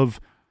statement of,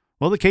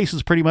 well, the case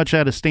is pretty much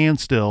at a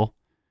standstill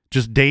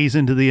just days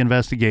into the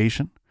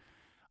investigation.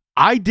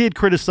 I did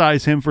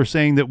criticize him for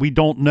saying that we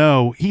don't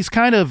know. He's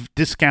kind of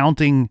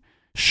discounting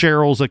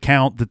Cheryl's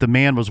account that the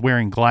man was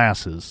wearing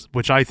glasses,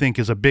 which I think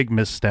is a big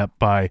misstep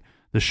by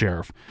the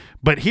sheriff.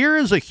 But here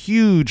is a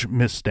huge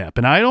misstep,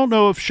 and I don't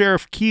know if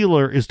Sheriff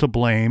Keeler is to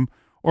blame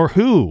or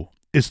who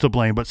is to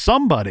blame, but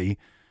somebody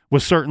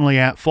was certainly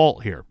at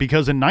fault here,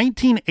 because in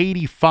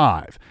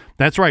 1985,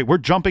 that's right, we're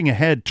jumping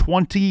ahead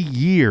 20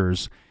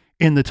 years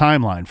in the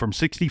timeline from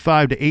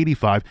 65 to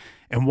 85.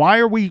 And why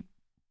are we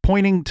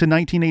pointing to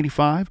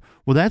 1985?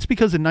 Well, that's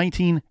because in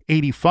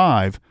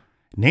 1985,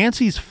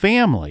 Nancy's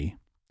family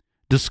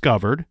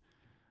discovered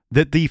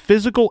that the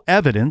physical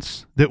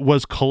evidence that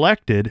was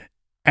collected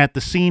at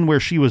the scene where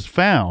she was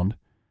found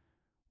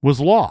was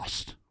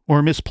lost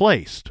or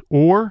misplaced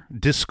or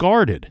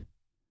discarded.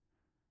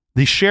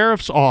 The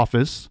sheriff's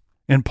office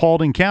in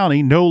Paulding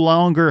County no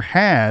longer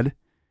had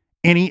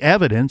any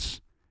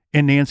evidence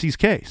in Nancy's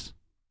case.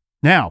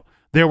 Now,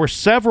 there were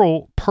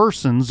several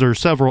persons or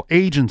several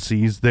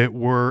agencies that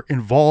were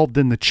involved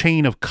in the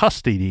chain of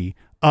custody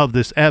of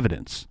this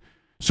evidence.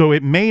 So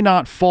it may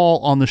not fall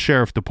on the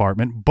sheriff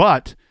department,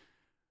 but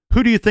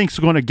who do you think is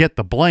going to get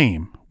the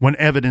blame when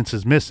evidence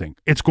is missing?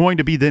 It's going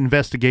to be the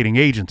investigating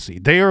agency.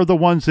 They are the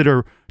ones that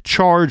are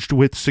charged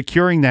with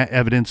securing that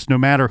evidence, no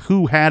matter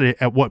who had it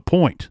at what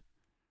point.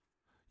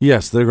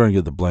 Yes, they're going to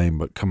get the blame,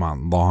 but come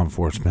on, law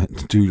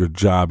enforcement, do your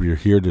job. You're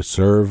here to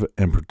serve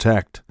and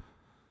protect,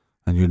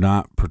 and you're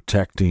not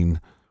protecting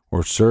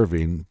or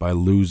serving by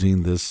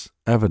losing this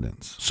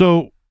evidence.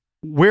 So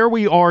where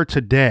we are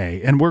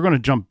today, and we're going to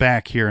jump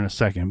back here in a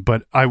second,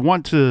 but I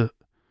want to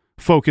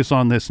focus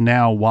on this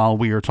now while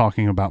we are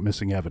talking about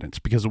missing evidence,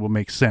 because it will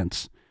make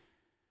sense.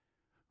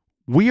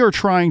 We are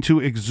trying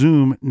to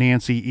exhume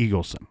Nancy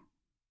Eagleson.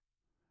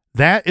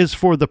 That is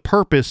for the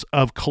purpose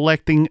of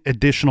collecting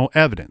additional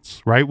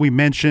evidence, right? We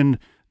mentioned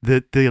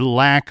that the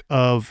lack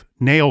of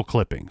nail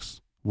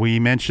clippings. We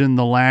mentioned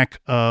the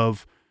lack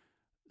of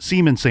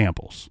semen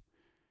samples.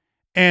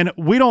 And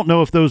we don't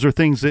know if those are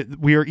things that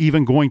we are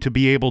even going to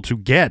be able to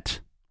get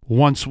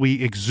once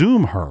we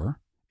exhume her.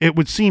 It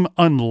would seem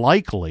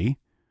unlikely,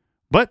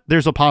 but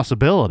there's a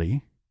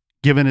possibility,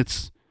 given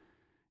it's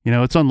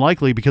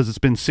unlikely because it's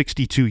been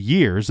 62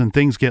 years and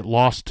things get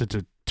lost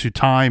to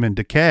time and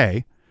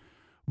decay.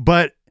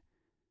 But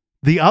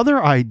the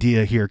other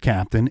idea here,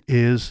 Captain,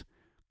 is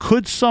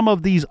could some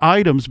of these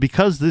items,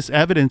 because this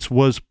evidence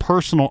was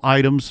personal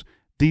items,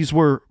 these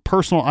were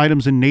personal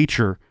items in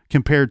nature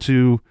compared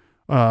to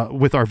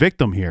with our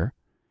victim here,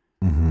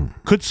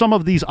 could some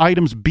of these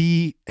items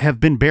have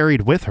been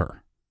buried with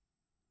her?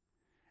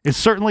 It's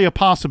certainly a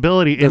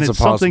possibility, and it's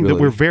something that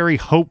we're very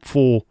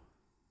hopeful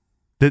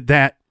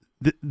that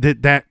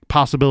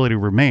possibility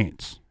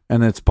remains.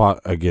 And it's,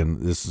 again,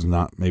 this is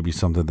not maybe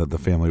something that the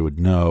family would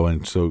know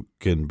and so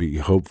can be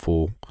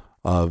hopeful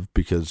of,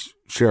 because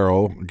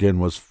Cheryl, again,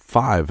 was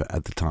 5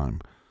 at the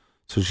time.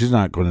 So she's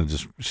not going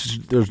to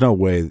there's no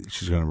way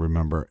she's going to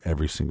remember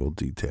every single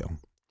detail.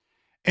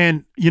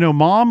 And,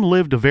 Mom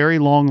lived a very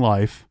long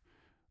life.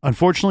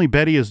 Unfortunately,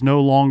 Betty is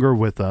no longer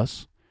with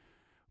us.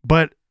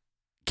 But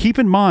keep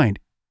in mind,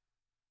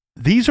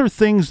 these are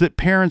things that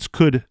parents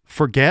could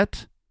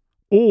forget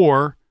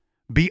or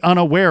be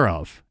unaware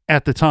of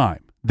at the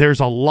time.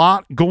 There's a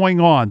lot going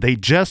on. They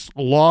just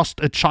lost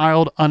a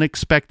child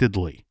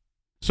unexpectedly.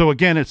 So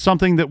again, it's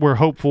something that we're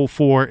hopeful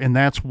for, and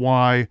that's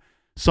why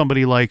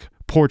somebody like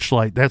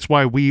Porchlight, that's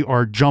why we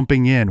are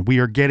jumping in. We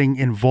are getting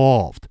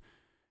involved.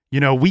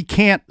 We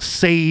can't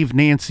save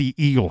Nancy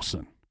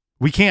Eagleson.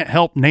 We can't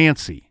help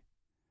Nancy.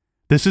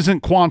 This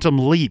isn't Quantum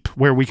Leap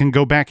where we can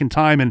go back in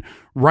time and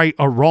right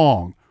a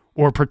wrong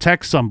or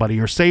protect somebody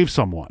or save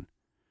someone.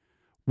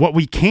 What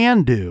we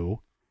can do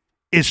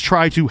is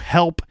try to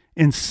help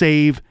and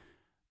save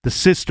the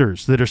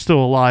sisters that are still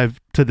alive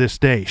to this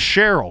day.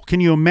 Cheryl, can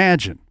you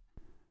imagine?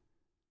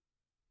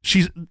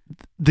 She's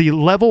the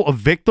level of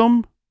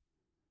victim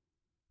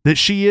that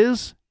she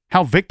is,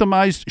 how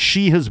victimized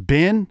she has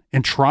been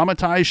and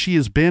traumatized she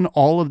has been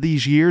all of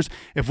these years.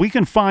 If we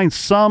can find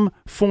some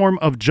form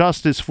of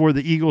justice for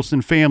the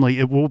Eagleson family,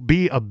 it will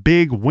be a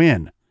big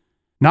win.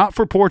 Not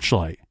for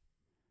Porchlight.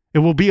 It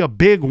will be a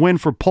big win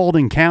for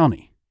Paulding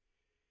County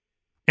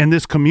and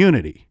this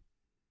community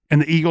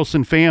and the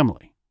Eagleson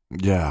family.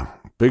 Yeah,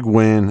 big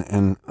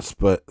win,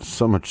 but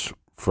so much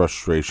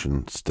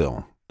frustration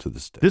still to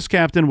this day. This,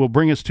 Captain, will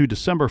bring us to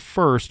December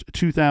 1st,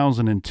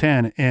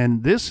 2010,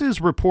 and this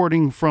is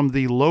reporting from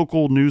the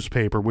local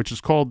newspaper, which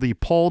is called the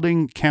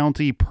Paulding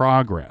County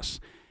Progress.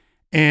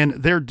 And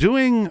they're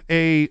doing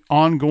a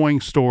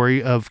ongoing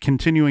story of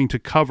continuing to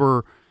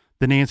cover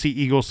the Nancy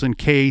Eagleson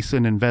case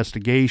and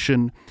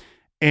investigation.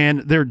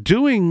 And they're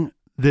doing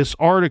this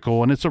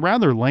article, and it's a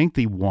rather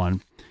lengthy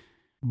one,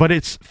 but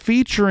it's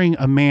featuring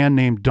a man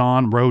named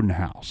Don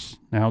Rodenhouse.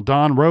 Now,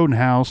 Don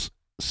Rodenhouse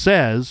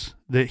says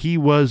that he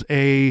was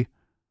a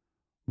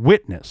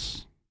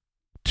witness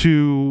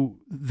to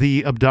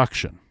the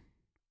abduction.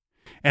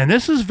 And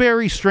this is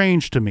very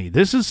strange to me.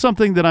 This is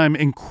something that I'm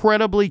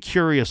incredibly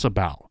curious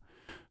about.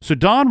 So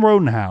Don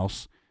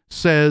Rodenhouse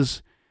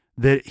says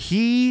that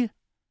he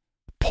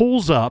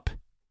pulls up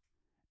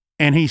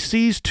and he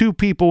sees two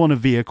people in a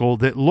vehicle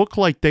that look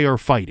like they are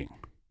fighting.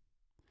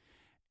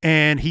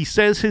 And he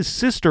says his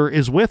sister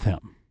is with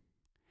him.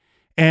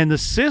 And the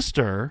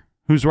sister,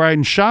 who's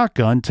riding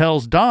shotgun,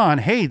 tells Don,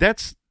 hey,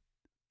 that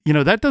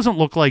doesn't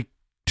look like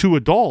two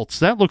adults.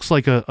 That looks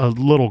like a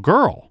little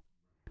girl.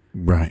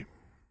 Right.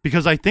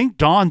 Because I think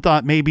Don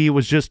thought maybe it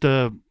was just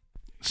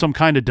some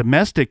kind of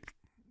domestic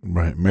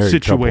married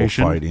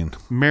situation. Couple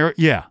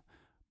fighting.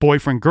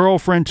 Boyfriend,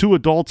 girlfriend, two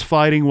adults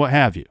fighting, what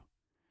have you.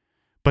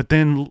 But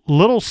then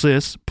little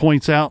sis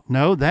points out,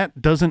 no,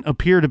 that doesn't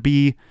appear to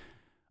be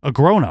a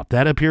grown-up.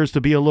 That appears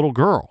to be a little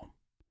girl.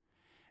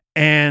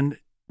 And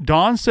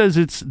Don says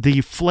it's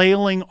the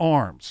flailing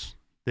arms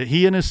that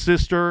he and his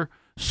sister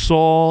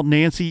saw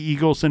Nancy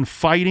Eagleson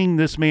fighting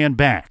this man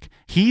back.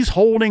 He's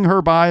holding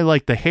her by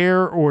like the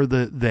hair or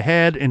the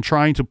head and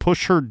trying to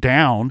push her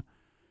down,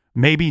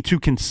 maybe to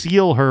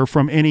conceal her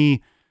from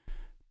any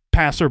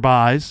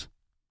passerbys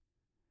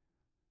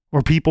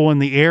or people in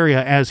the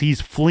area as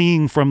he's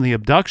fleeing from the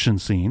abduction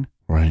scene.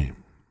 Right.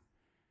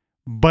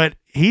 But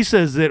he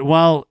says that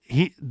while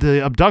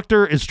the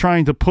abductor is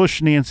trying to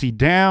push Nancy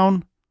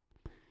down,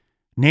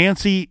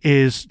 Nancy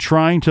is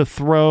trying to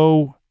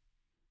throw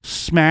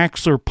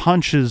smacks or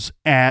punches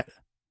at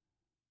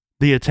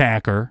the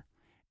attacker.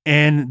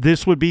 And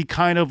this would be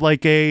kind of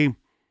like a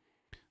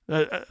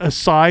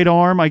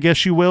sidearm, I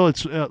guess you will.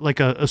 It's like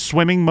a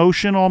swimming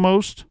motion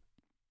almost.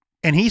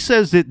 And he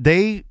says that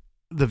the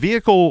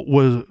vehicle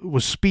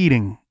was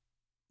speeding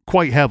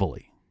quite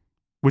heavily,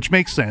 which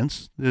makes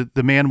sense.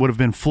 The man would have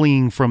been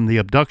fleeing from the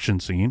abduction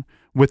scene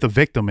with a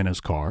victim in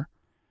his car.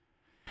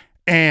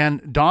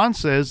 And Don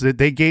says that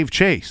they gave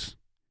chase.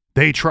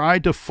 They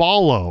tried to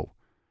follow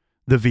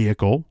the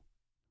vehicle,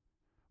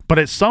 but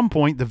at some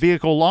point the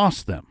vehicle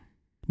lost them.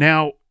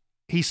 Now,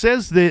 he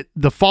says that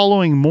the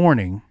following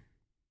morning,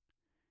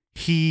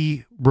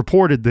 he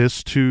reported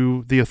this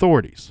to the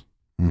authorities,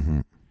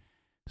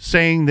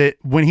 saying that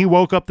when he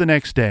woke up the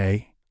next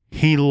day,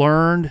 he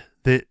learned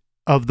that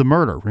of the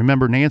murder.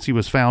 Remember, Nancy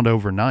was found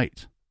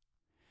overnight.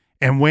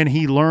 And when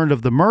he learned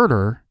of the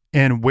murder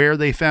and where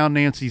they found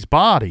Nancy's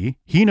body,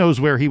 he knows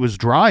where he was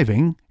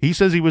driving. He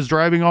says he was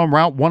driving on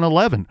Route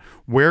 111,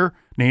 where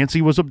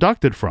Nancy was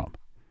abducted from.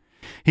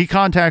 He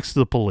contacts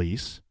the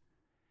police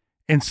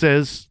and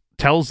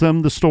tells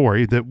them the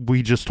story that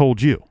we just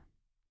told you.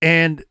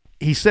 And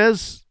he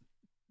says,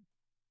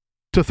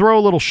 to throw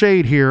a little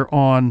shade here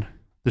on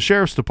the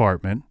sheriff's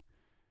department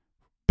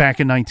back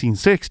in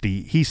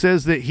 1960, he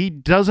says that he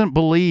doesn't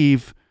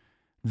believe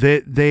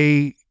that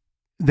they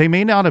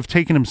may not have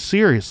taken him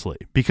seriously,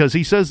 because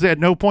he says that at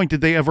no point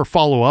did they ever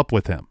follow up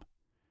with him,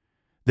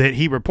 that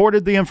he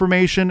reported the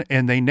information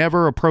and they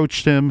never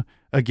approached him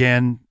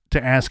again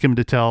to ask him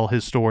to tell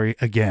his story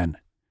again.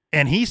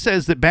 And he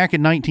says that back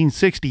in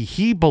 1960,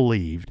 he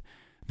believed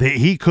that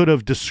he could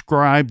have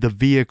described the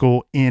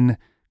vehicle in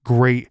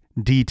great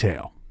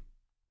detail.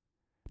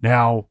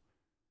 Now,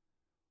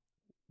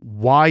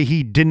 why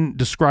he didn't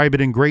describe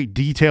it in great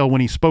detail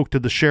when he spoke to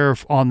the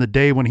sheriff on the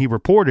day when he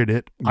reported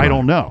it, I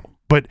don't know.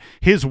 But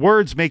his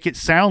words make it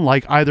sound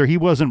like either he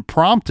wasn't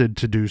prompted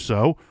to do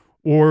so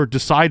or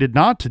decided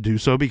not to do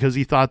so because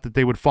he thought that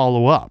they would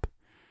follow up.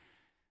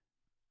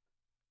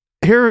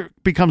 Here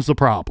becomes the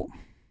problem.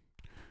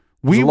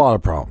 There's a lot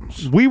of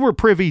problems. We were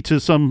privy to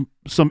some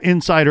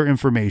insider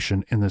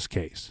information in this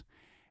case.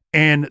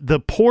 And the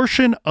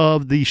portion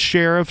of the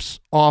sheriff's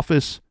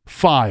office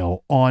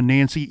file on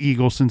Nancy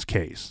Eagleson's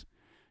case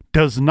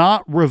does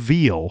not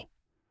reveal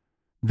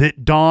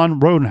that Don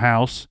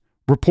Rodenhouse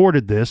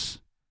reported this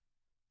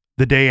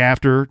the day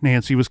after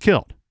Nancy was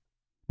killed.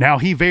 Now,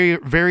 he very,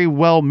 very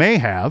well may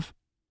have,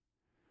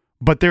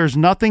 but there's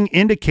nothing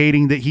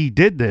indicating that he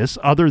did this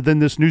other than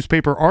this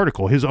newspaper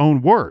article, his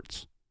own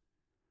words.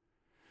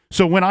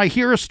 So when I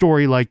hear a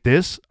story like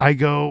this, I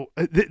go,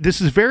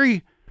 this is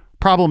very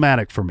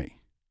problematic for me.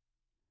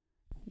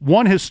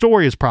 One, his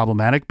story is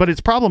problematic, but it's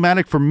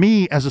problematic for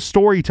me as a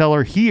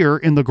storyteller here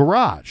in the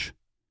garage.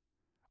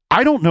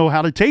 I don't know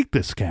how to take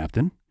this,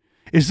 Captain.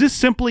 Is this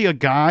simply a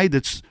guy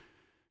that's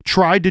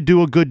tried to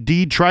do a good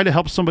deed, tried to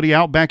help somebody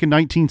out back in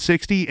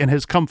 1960 and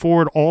has come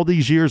forward all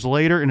these years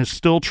later and is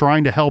still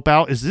trying to help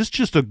out? Is this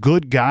just a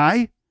good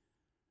guy?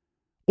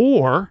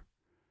 Or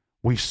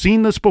we've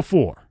seen this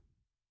before.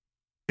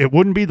 It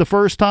wouldn't be the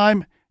first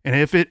time, and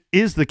if it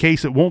is the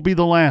case, it won't be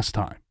the last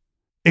time.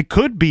 It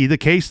could be the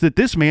case that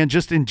this man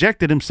just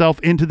injected himself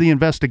into the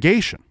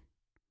investigation.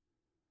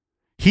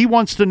 He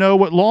wants to know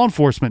what law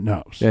enforcement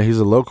knows. Yeah, he's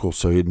a local,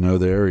 so he'd know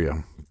the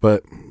area.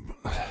 But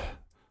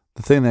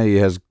the thing that he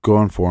has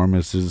going for him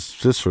is his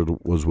sister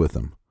was with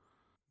him.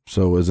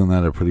 So isn't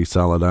that a pretty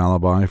solid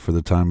alibi for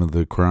the time of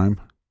the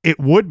crime? It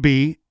would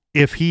be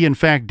if he, in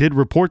fact, did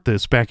report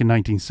this back in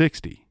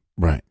 1960.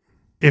 Right.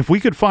 If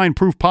we could find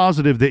proof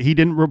positive that he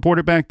didn't report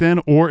it back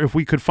then, or if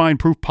we could find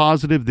proof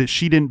positive that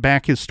she didn't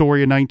back his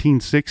story in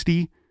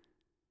 1960,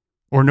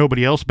 or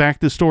nobody else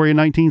backed his story in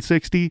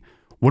 1960,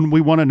 wouldn't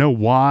we want to know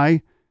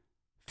why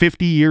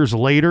 50 years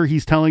later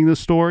he's telling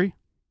this story?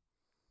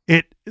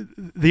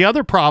 The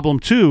other problem,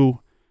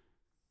 too,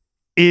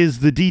 is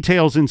the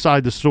details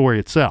inside the story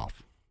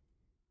itself,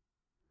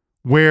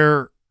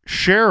 where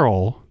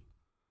Cheryl,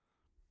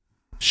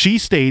 she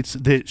states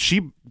that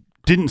she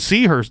didn't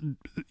see her.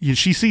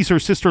 She sees her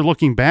sister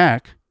looking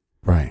back.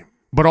 Right.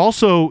 But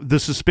also the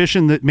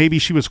suspicion that maybe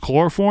she was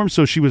chloroformed,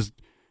 so she would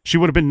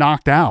have been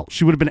knocked out.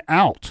 She would have been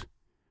out.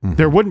 Mm-hmm.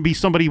 There wouldn't be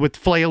somebody with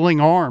flailing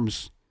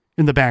arms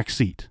in the back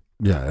seat.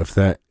 Yeah, if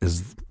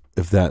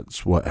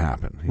that's what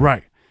happened. Yeah.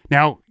 Right.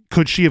 Now,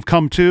 could she have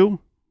come to,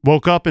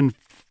 woke up and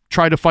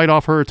tried to fight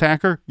off her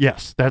attacker?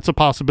 Yes, that's a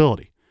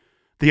possibility.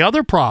 The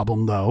other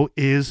problem, though,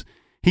 is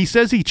he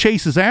says he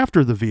chases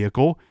after the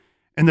vehicle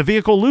and the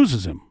vehicle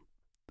loses him.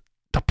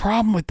 The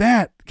problem with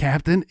that,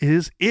 Captain,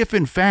 is if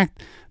in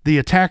fact the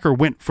attacker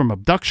went from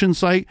abduction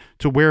site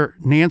to where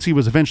Nancy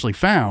was eventually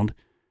found,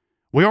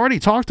 we already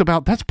talked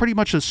about that's pretty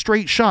much a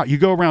straight shot. You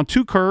go around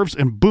 2 curves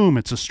and boom,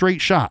 it's a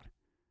straight shot.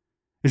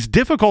 It's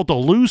difficult to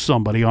lose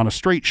somebody on a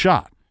straight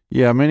shot.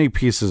 Yeah, many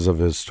pieces of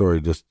his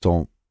story just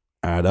don't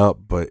add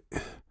up, but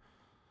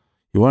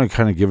you want to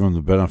kind of give him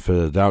the benefit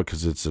of the doubt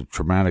because it's a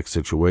traumatic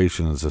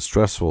situation, it's a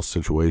stressful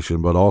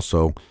situation, but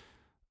also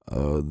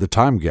the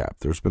time gap.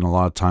 There's been a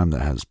lot of time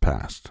that has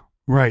passed.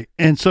 Right.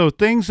 And so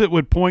things that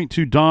would point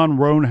to Don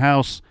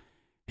Roanhouse,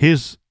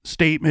 his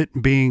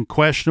statement being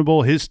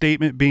questionable, his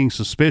statement being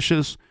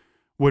suspicious,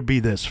 would be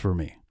this for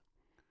me.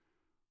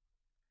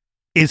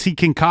 Is he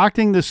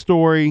concocting this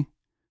story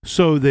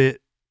so that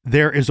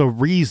there is a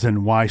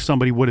reason why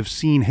somebody would have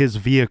seen his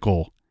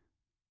vehicle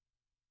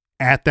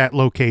at that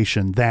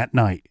location that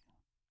night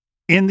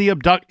in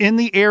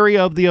the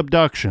area of the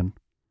abduction,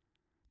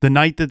 the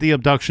night that the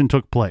abduction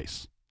took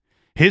place?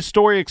 His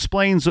story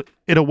explains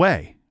it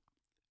away.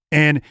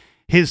 And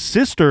his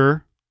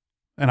sister,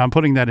 and I'm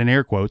putting that in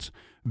air quotes,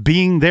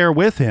 being there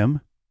with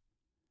him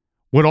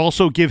would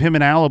also give him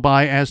an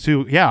alibi as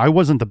to, yeah, I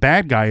wasn't the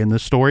bad guy in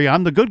this story.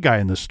 I'm the good guy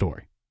in this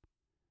story.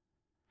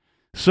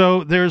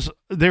 So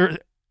there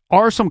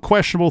are some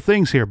questionable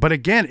things here. But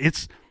again,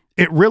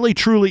 it really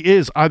truly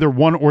is either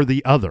one or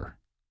the other.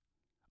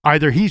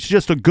 Either he's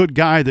just a good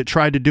guy that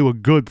tried to do a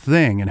good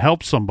thing and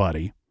help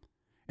somebody,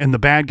 and the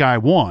bad guy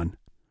won,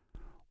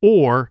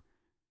 or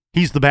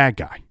he's the bad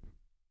guy.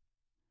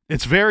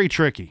 It's very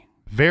tricky,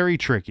 very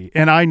tricky.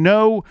 And I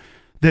know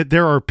that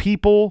there are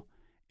people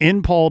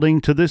in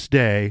Paulding to this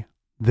day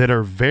that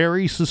are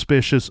very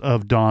suspicious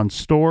of Don's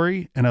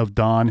story and of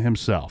Don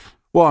himself.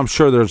 Well, I'm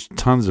sure there's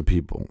tons of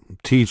people,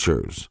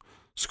 teachers,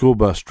 school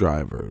bus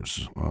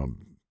drivers,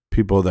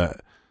 people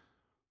that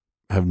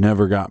have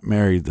never got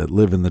married that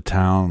live in the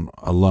town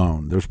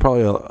alone. There's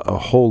probably a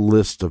whole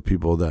list of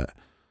people that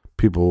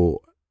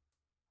people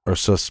are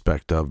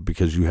suspect of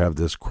because you have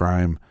this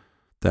crime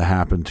that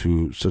happened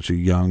to such a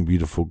young,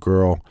 beautiful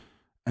girl,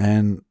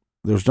 and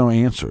there's no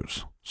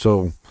answers.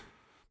 So,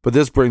 but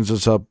this brings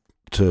us up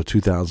to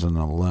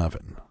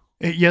 2011.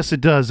 Yes,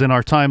 it does in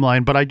our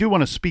timeline, but I do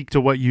want to speak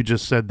to what you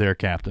just said there,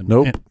 Captain.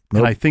 Nope.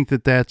 And I think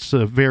that that's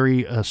a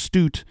very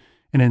astute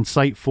and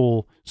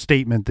insightful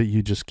statement that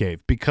you just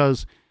gave,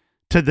 because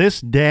to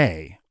this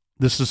day,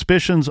 the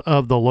suspicions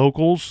of the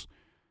locals,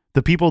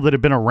 the people that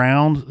have been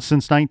around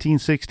since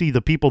 1960,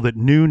 the people that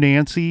knew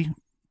Nancy,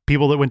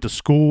 people that went to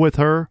school with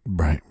her,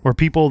 right, or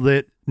people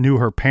that knew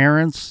her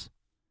parents.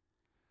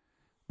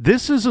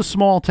 This is a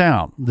small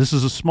town. This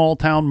is a small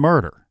town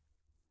murder.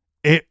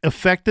 It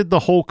affected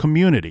the whole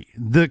community.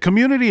 The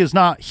community is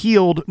not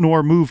healed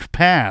nor moved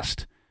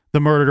past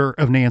the murder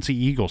of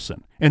Nancy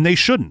Eagleson, and they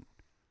shouldn't,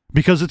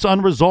 because it's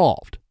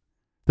unresolved.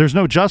 There's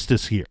no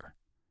justice here.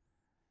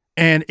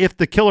 And if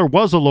the killer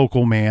was a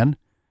local man,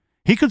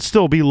 he could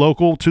still be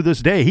local to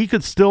this day. He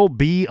could still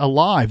be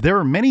alive. There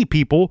are many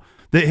people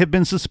that have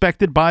been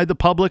suspected by the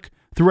public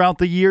throughout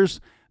the years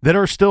that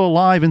are still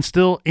alive and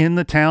still in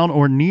the town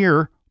or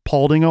near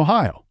Paulding,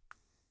 Ohio.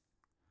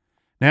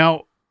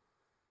 Now,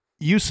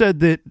 you said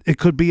that it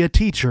could be a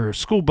teacher, a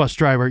school bus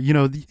driver,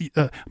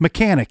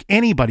 mechanic,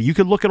 anybody. You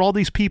could look at all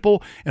these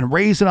people and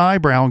raise an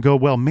eyebrow and go,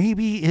 well,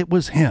 maybe it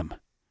was him.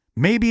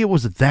 Maybe it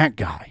was that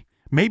guy.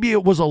 Maybe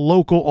it was a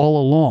local all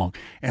along.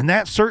 And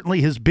that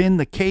certainly has been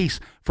the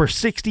case for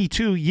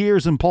 62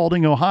 years in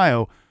Paulding,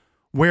 Ohio,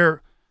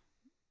 where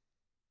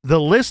the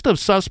list of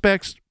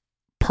suspects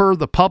per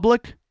the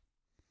public,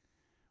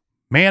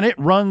 man, it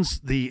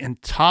runs the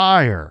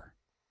entire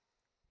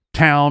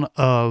town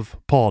of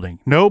Paulding.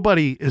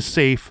 Nobody is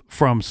safe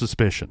from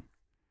suspicion.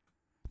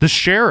 The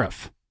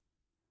sheriff,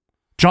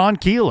 John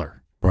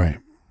Keeler, right,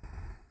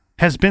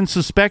 has been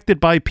suspected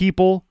by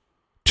people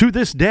to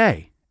this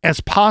day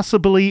as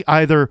possibly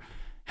either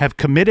have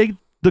committed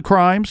the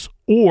crimes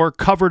or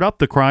covered up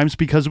the crimes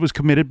because it was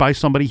committed by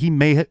somebody he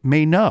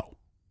may know.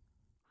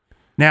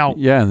 Now,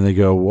 yeah, and they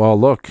go, well,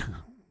 look,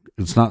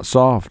 it's not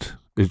solved.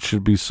 It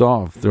should be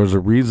solved. There's a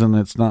reason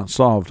it's not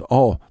solved.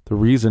 Oh, the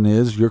reason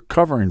is you're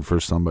covering for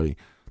somebody.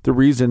 The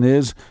reason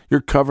is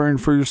you're covering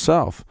for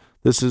yourself.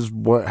 This is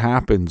what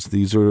happens.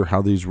 These are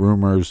how these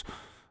rumors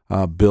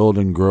build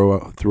and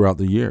grow throughout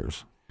the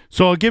years.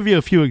 So I'll give you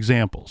a few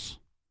examples.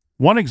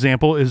 One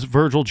example is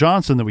Virgil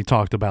Johnson that we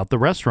talked about, the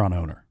restaurant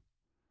owner.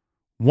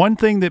 One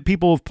thing that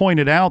people have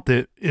pointed out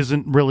that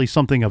isn't really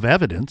something of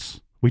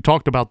evidence, we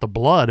talked about the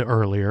blood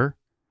earlier,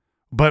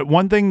 but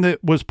one thing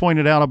that was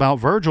pointed out about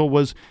Virgil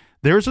was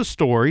there's a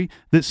story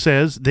that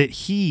says that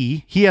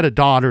he had a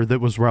daughter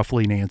that was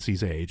roughly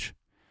Nancy's age,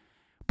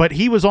 but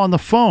he was on the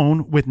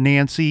phone with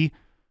Nancy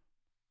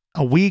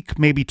a week,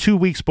 maybe 2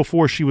 weeks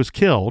before she was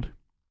killed,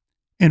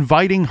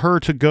 inviting her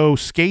to go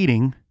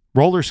skating,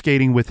 roller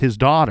skating with his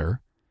daughter.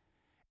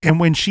 And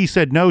when she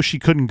said no, she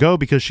couldn't go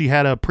because she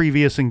had a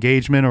previous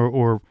engagement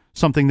or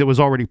something that was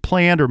already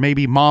planned, or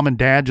maybe mom and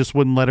dad just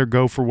wouldn't let her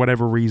go for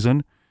whatever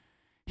reason,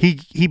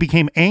 he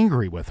became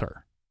angry with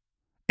her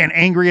and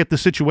angry at the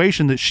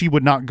situation that she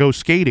would not go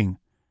skating.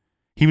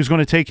 He was going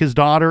to take his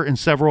daughter and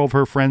several of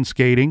her friends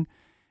skating.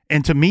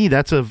 And to me,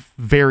 that's a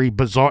very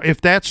bizarre, if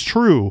that's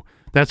true,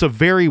 that's a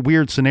very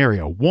weird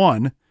scenario.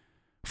 One,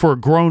 for a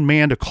grown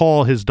man to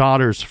call his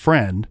daughter's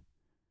friend.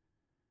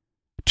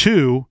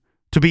 Two,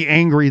 to be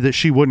angry that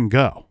she wouldn't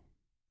go.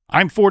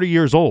 I'm 40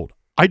 years old.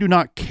 I do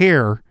not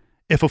care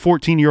if a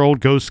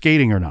 14-year-old goes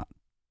skating or not.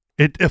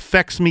 It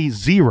affects me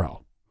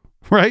zero,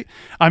 right?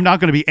 I'm not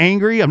going to be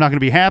angry. I'm not going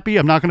to be happy.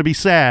 I'm not going to be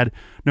sad,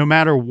 no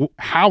matter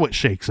how it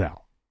shakes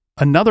out.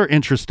 Another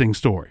interesting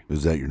story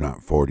Is that you're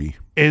not 40?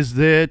 is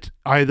that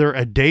either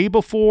a day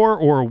before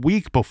or a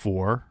week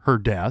before her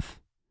death,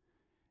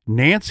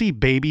 Nancy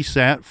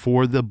babysat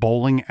for the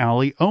bowling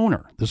alley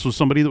owner. This was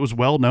somebody that was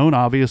well known,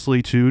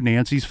 obviously, to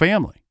Nancy's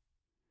family.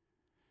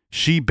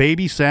 She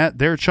babysat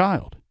their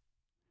child.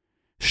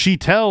 She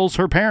tells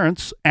her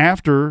parents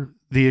after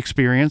the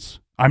experience,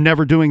 I'm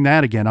never doing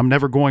that again. I'm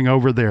never going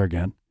over there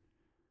again.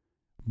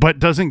 But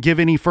doesn't give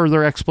any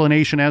further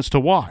explanation as to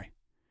why.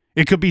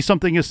 It could be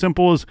something as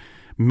simple as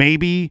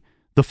maybe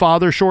the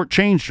father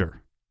shortchanged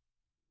her.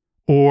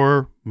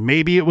 Or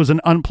maybe it was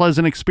an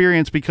unpleasant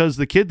experience because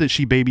the kid that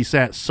she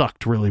babysat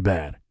sucked really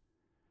bad.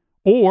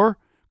 Or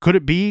could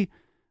it be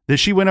that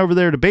she went over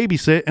there to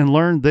babysit and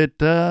learned that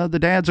the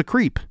dad's a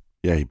creep?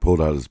 Yeah, he pulled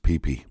out his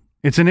pee-pee.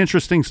 It's an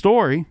interesting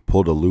story.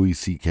 Pulled a Louis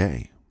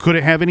C.K. Could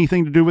it have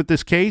anything to do with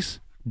this case?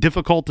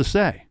 Difficult to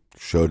say.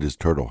 Showed his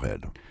turtle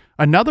head.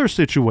 Another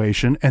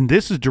situation, and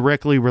this is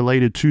directly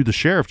related to the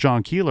sheriff,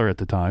 John Keeler, at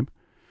the time,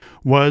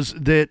 was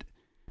that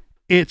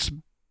it's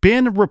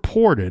been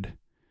reported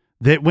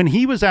that when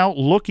he was out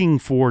looking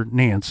for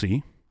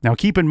Nancy, now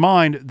keep in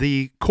mind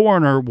the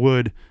coroner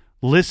would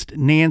list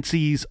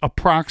Nancy's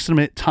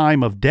approximate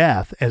time of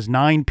death as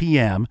 9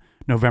 p.m.,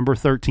 November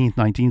 13th,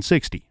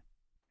 1960.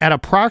 At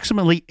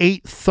approximately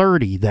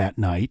 8:30 that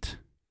night,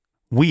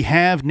 we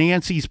have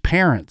Nancy's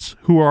parents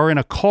who are in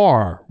a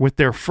car with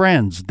their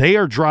friends. They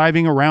are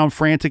driving around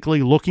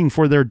frantically looking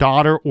for their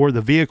daughter or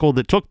the vehicle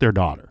that took their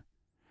daughter.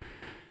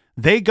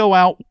 They go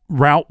out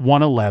Route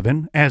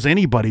 111, as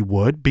anybody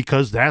would,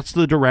 because that's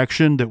the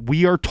direction that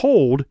we are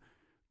told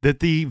that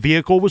the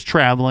vehicle was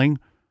traveling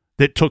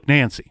that took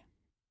Nancy.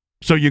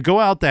 So you go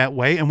out that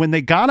way, and when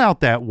they got out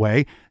that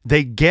way,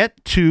 they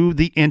get to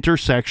the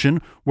intersection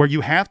where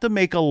you have to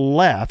make a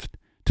left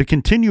to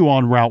continue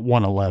on Route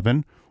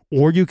 111,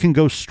 or you can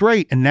go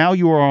straight, and now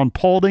you are on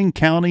Paulding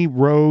County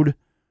Road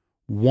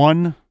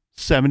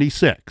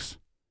 176.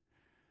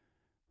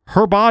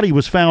 Her body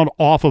was found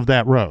off of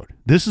that road.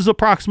 This is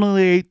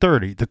approximately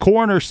 8:30. The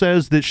coroner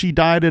says that she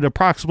died at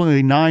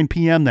approximately 9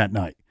 p.m. that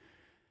night.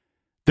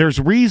 There's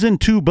reason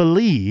to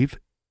believe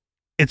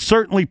it's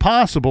certainly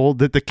possible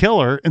that the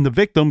killer and the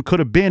victim could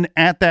have been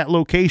at that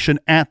location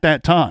at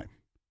that time.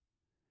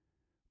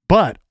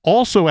 But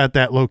also at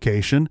that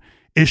location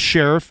is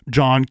Sheriff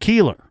John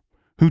Keeler,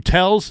 who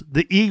tells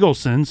the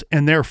Eaglesons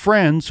and their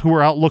friends who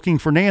are out looking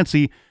for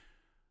Nancy,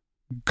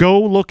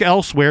 go look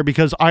elsewhere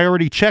because I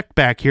already checked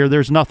back here.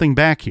 There's nothing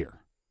back here.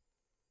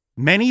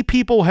 Many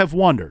people have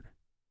wondered,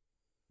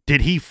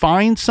 did he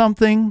find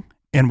something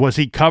and was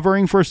he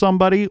covering for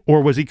somebody,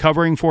 or was he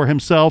covering for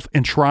himself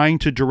and trying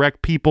to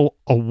direct people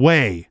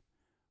away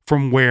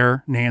from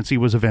where Nancy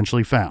was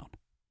eventually found?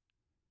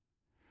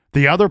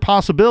 The other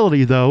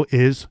possibility, though,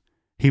 is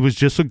he was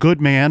just a good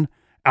man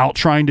out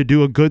trying to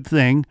do a good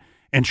thing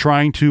and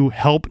trying to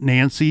help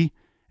Nancy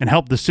and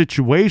help the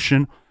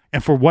situation,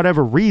 and for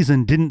whatever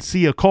reason didn't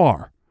see a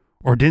car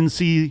or didn't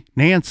see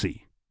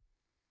Nancy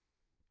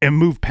and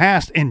moved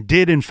past and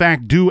did in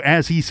fact do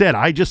as he said.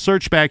 I just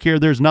searched back here.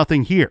 There's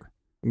nothing here.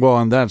 Well,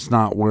 and that's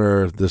not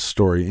where this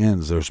story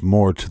ends. There's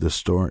more to the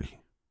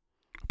story.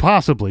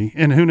 Possibly.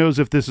 And who knows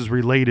if this is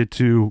related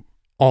to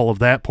all of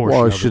that portion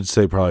Well, I of should it.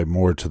 say probably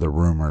more to the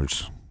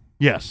rumors.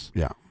 Yes.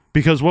 Yeah.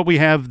 Because what we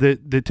have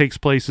that takes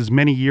place is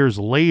many years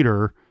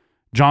later,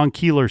 John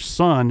Keeler's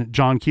son,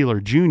 John Keeler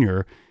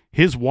Jr.,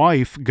 his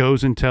wife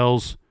goes and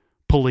tells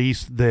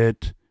police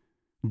that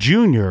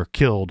Jr.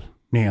 killed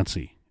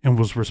Nancy and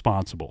was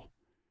responsible.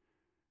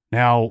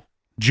 Now,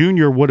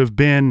 Jr. would have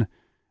been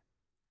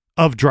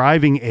of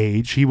driving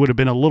age. He would have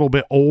been a little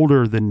bit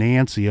older than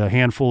Nancy, a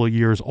handful of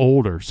years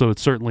older. So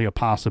it's certainly a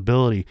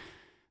possibility.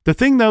 The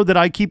thing, though, that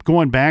I keep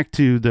going back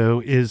to,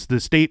 though, is the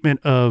statement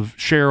of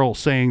Cheryl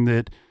saying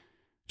that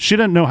she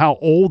didn't know how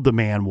old the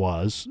man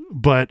was,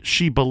 but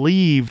she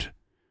believed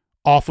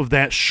off of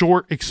that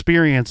short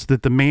experience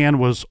that the man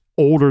was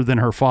older than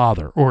her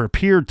father, or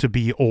appeared to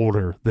be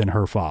older than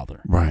her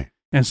father. Right.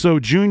 And so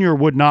Junior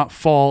would not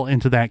fall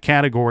into that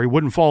category,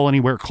 wouldn't fall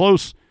anywhere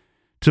close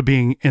to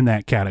being in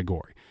that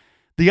category.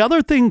 The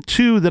other thing,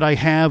 too, that I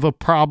have a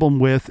problem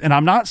with, and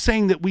I'm not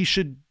saying that we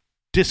should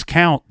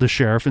discount the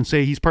sheriff and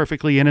say he's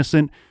perfectly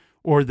innocent,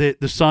 or that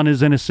the son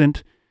is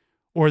innocent,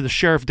 or the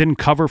sheriff didn't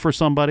cover for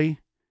somebody.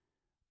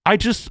 I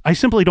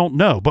simply don't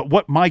know. But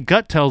what my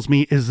gut tells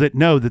me is that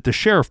no, that the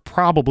sheriff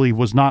probably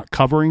was not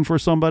covering for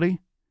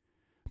somebody,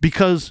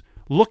 because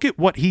look at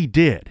what he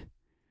did.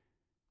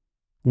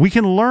 We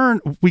can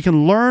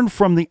learn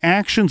from the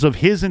actions of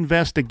his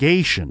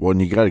investigation. Well,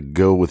 and you got to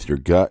go with your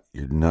gut,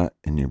 your nut,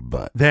 and your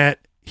butt. That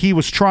he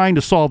was trying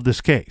to solve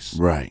this case.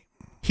 Right.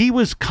 He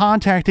was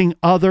contacting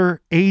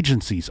other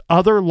agencies,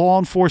 other law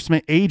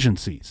enforcement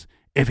agencies.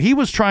 If he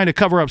was trying to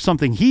cover up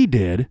something he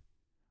did,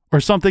 or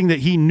something that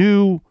he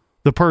knew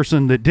the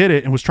person that did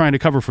it and was trying to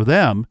cover for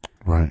them,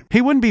 right,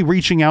 he wouldn't be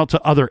reaching out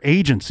to other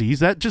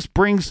agencies.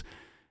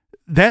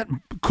 That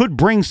could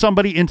bring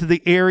somebody into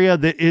the area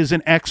that is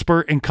an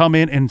expert and come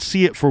in and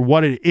see it for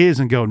what it is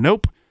and go,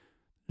 nope,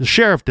 the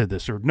sheriff did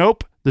this, or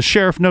nope, the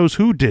sheriff knows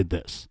who did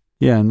this.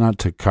 Yeah, not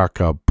to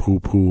caca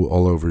poo-poo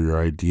all over your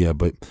idea,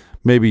 but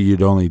maybe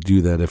you'd only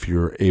do that if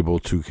you're able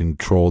to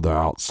control the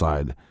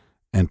outside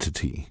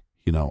entity.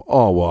 You know,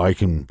 oh, well, I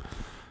can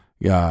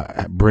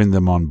bring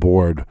them on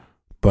board,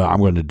 but I'm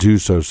going to do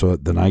so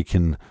that then I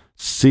can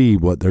see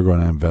what they're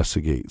going to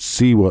investigate,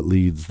 see what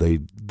leads they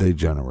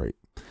generate.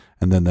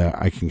 And then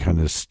I can kind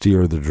of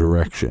steer the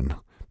direction,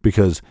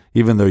 because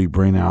even though you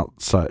bring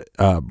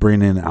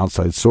in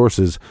outside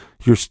sources,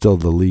 you're still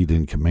the lead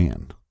in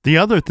command. The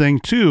other thing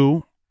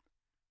too,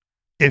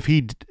 if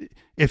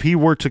he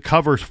were to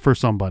cover for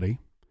somebody,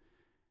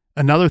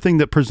 another thing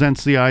that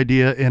presents the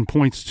idea and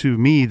points to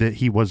me that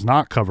he was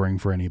not covering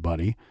for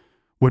anybody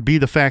would be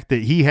the fact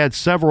that he had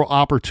several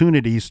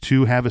opportunities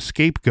to have a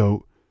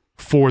scapegoat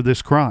for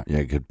this crime.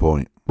 Yeah, good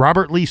point.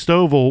 Robert Lee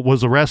Stovall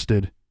was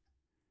arrested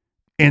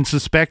and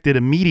suspected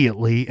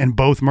immediately in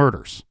both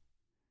murders.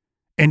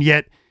 And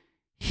yet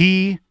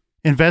he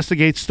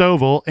investigates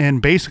Stovall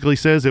and basically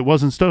says it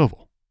wasn't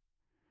Stovall.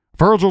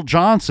 Virgil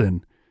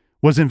Johnson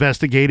was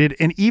investigated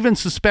and even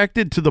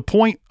suspected to the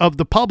point of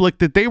the public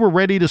that they were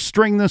ready to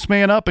string this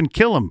man up and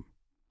kill him.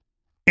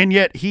 And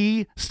yet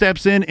he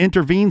steps in,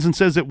 intervenes, and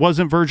says it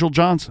wasn't Virgil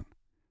Johnson.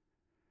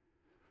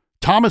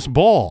 Thomas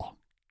Ball,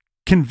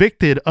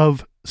 convicted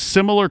of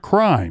similar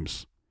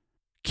crimes,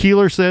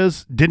 Keeler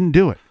says didn't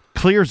do it.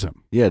 Clears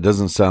him. Yeah, it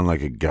doesn't sound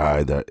like a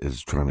guy that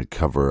is trying to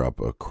cover up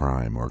a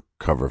crime or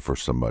cover for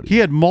somebody. He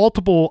had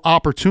multiple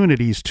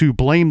opportunities to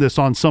blame this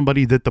on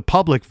somebody that the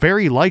public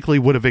very likely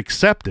would have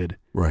accepted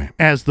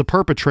as the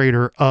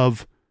perpetrator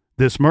of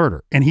this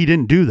murder, and he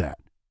didn't do that.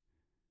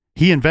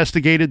 He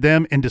investigated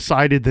them and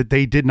decided that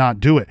they did not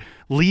do it,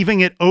 leaving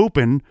it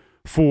open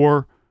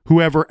for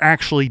whoever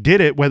actually did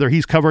it, whether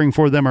he's covering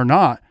for them or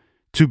not,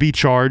 to be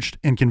charged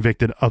and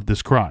convicted of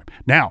this crime.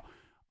 Now,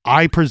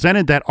 I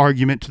presented that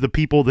argument to the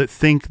people that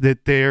think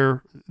that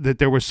there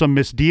was some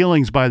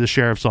misdealings by the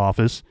sheriff's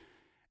office,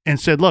 and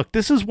said, look,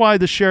 this is why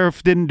the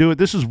sheriff didn't do it.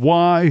 This is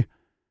why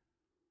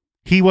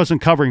he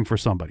wasn't covering for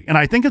somebody. And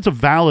I think it's a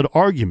valid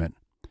argument.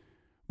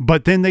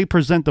 But then they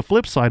present the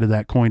flip side of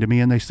that coin to me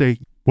and they say,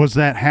 was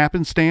that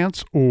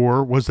happenstance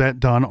or was that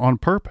done on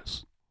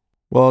purpose?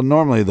 Well,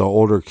 normally the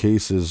older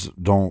cases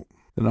don't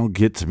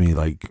get to me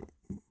like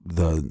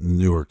the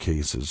newer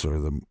cases or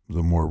the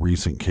more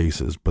recent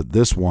cases. But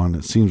this one,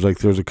 it seems like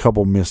there's a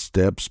couple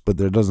missteps, but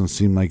there doesn't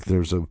seem like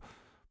there's a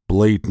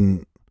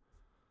blatant,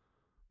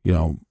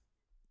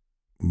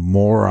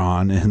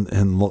 moron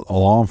in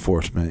law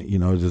enforcement.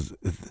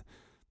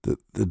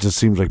 It just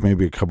seems like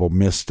maybe a couple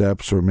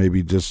missteps, or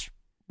maybe just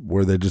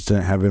where they just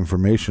didn't have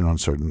information on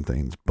certain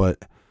things.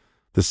 But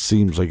this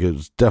seems like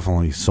it's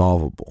definitely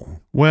solvable.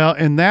 Well,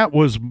 and that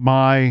was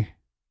my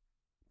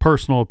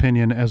personal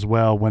opinion as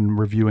well when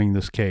reviewing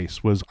this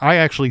case. Was I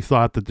actually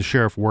thought that the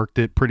sheriff worked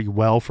it pretty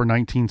well for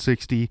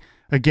 1960.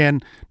 Again,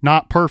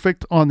 not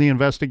perfect on the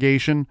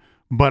investigation,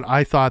 but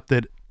I thought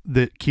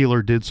that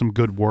Keeler did some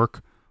good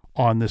work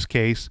on this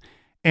case.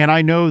 And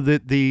I know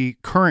that the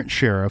current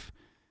sheriff,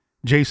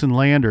 Jason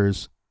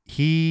Landers,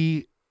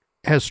 he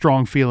has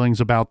strong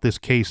feelings about this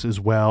case as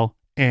well.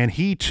 And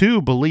he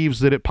too believes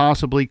that it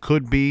possibly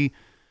could be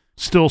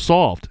still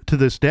solved to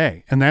this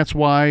day. And that's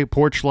why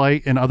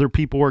Porchlight and other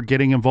people are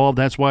getting involved.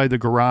 That's why the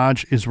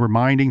Garage is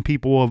reminding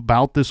people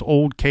about this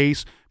old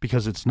case,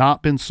 because it's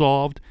not been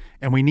solved.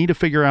 And we need to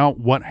figure out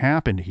what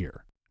happened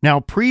here.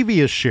 Now,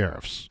 previous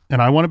sheriffs, and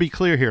I want to be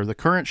clear here, the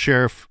current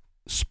sheriff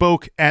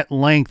spoke at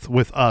length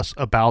with us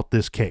about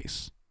this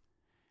case.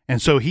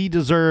 And so he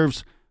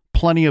deserves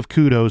plenty of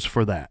kudos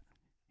for that.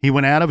 He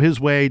went out of his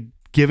way,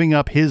 giving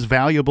up his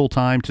valuable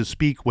time to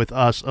speak with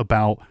us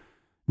about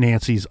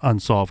Nancy's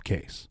unsolved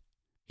case.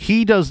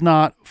 He does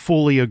not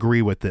fully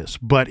agree with this,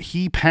 but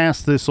he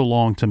passed this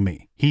along to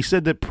me. He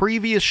said that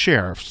previous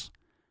sheriffs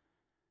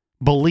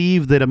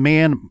believe that a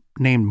man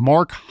named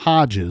Mark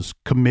Hodges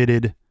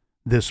committed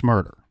this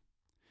murder.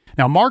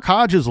 Now, Mark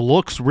Hodges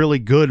looks really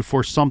good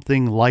for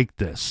something like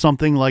this,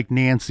 something like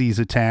Nancy's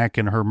attack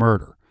and her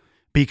murder,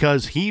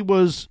 because he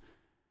was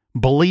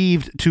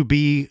believed to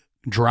be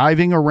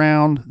driving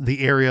around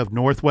the area of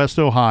Northwest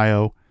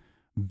Ohio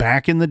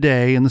back in the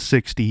day in the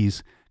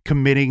 60s,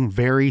 committing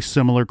very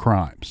similar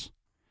crimes.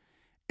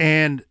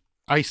 And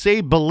I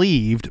say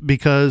believed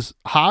because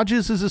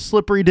Hodges is a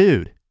slippery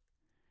dude.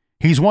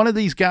 He's one of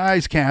these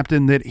guys,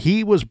 Captain, that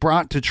he was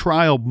brought to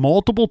trial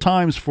multiple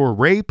times for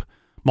rape,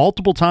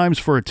 multiple times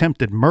for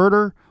attempted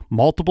murder,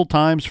 multiple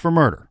times for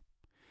murder.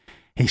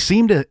 He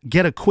seemed to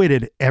get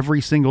acquitted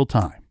every single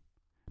time.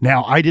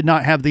 Now, I did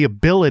not have the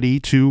ability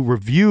to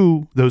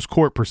review those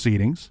court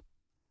proceedings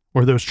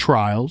or those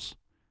trials,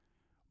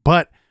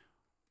 but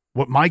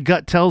what my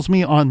gut tells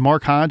me on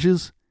Mark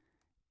Hodges,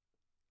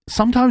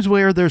 sometimes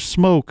where there's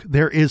smoke,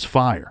 there is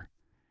fire.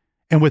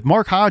 And with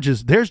Mark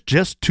Hodges, there's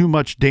just too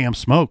much damn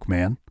smoke,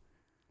 man.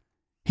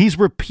 He's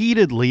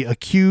repeatedly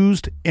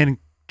accused and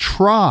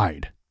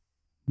tried,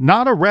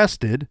 not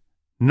arrested,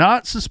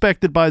 not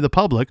suspected by the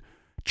public,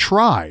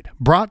 tried,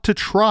 brought to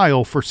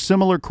trial for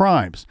similar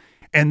crimes,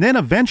 and then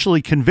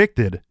eventually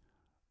convicted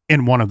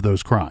in one of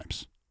those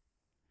crimes.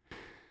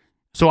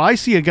 So I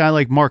see a guy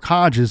like Mark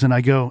Hodges and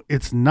I go,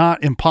 it's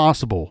not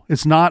impossible.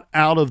 It's not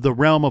out of the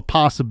realm of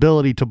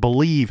possibility to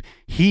believe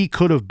he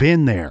could have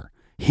been there.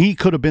 He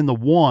could have been the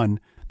one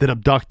that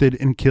abducted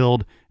and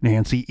killed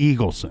Nancy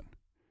Eagleson.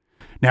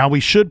 Now, we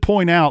should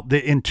point out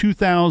that in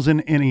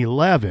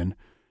 2011,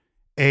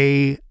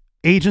 a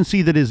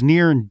agency that is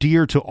near and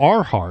dear to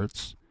our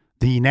hearts,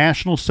 the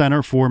National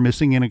Center for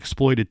Missing and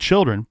Exploited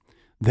Children,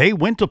 they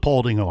went to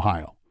Paulding,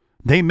 Ohio.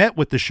 They met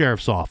with the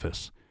sheriff's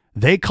office.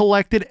 They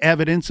collected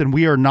evidence, and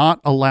we are not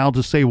allowed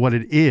to say what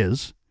it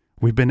is.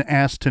 We've been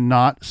asked to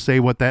not say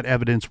what that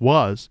evidence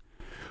was.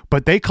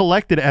 But they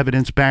collected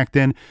evidence back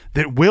then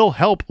that will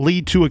help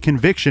lead to a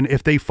conviction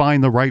if they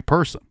find the right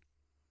person.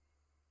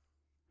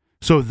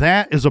 So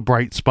that is a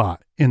bright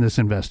spot in this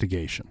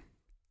investigation.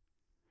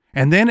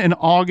 And then in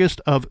August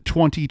of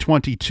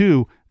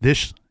 2022,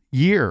 this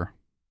year,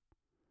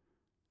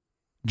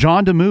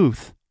 John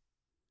DeMuth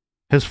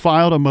has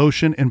filed a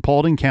motion in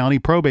Paulding County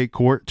Probate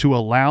Court to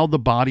allow the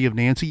body of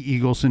Nancy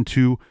Eagleson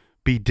to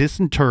be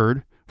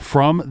disinterred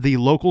from the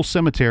local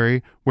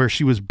cemetery where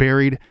she was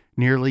buried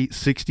nearly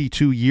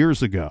 62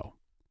 years ago.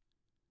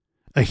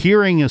 A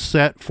hearing is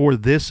set for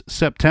this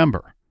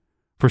September,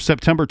 for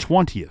September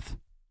 20th,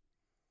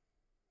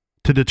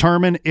 to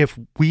determine if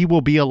we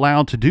will be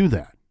allowed to do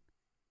that.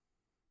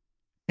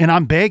 And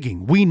I'm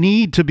begging, we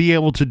need to be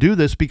able to do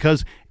this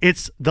because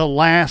it's the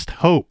last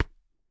hope.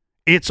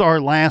 It's our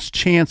last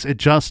chance at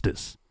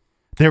justice.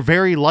 There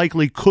very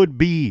likely could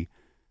be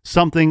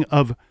something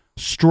of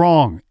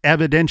strong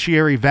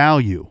evidentiary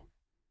value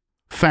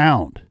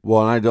found.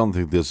 Well, and I don't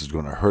think this is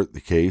going to hurt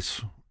the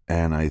case.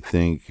 And I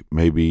think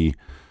maybe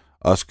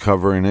us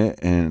covering it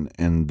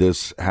and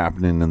this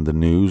happening in the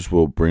news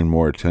will bring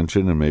more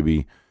attention and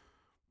maybe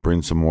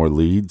bring some more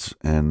leads.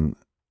 And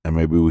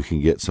maybe we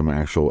can get some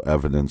actual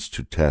evidence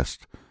to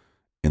test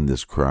in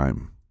this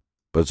crime.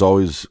 But it's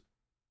always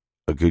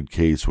a good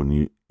case when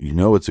you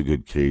know it's a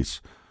good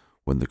case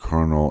when the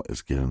colonel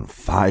is getting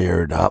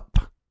fired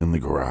up in the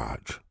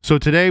garage. So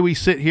today we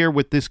sit here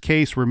with this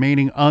case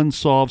remaining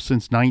unsolved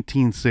since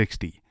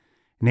 1960.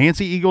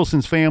 Nancy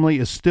Eagleson's family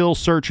is still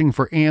searching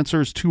for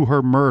answers to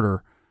her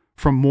murder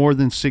from more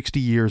than 60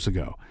 years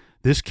ago.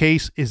 This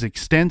case is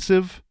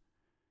extensive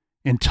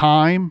in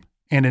time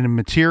and in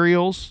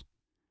materials.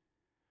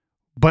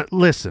 But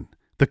listen,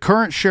 the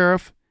current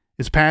sheriff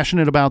is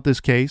passionate about this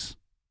case.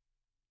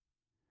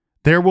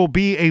 There will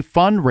be a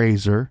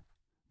fundraiser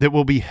that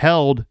will be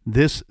held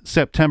this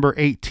September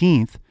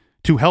 18th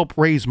to help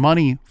raise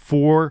money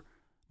for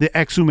the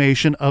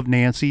exhumation of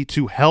Nancy,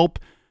 to help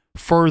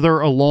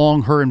further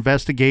along her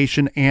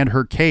investigation and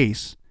her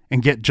case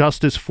and get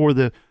justice for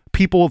the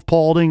people of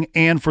Paulding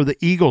and for the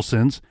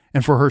Eaglesons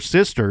and for her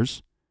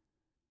sisters.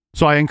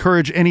 So I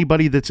encourage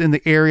anybody that's in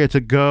the area to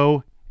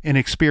go and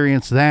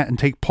experience that and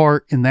take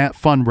part in that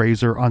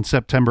fundraiser on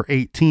September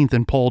 18th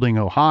in Paulding,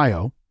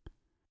 Ohio.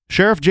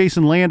 Sheriff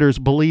Jason Landers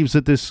believes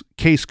that this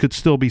case could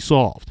still be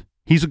solved.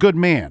 He's a good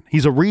man.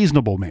 He's a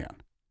reasonable man.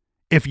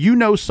 If you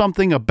know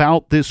something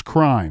about this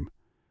crime,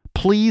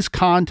 please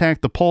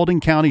contact the Paulding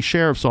County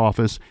Sheriff's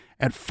Office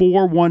at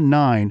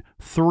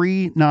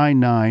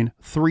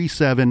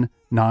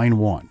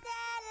 419-399-3791.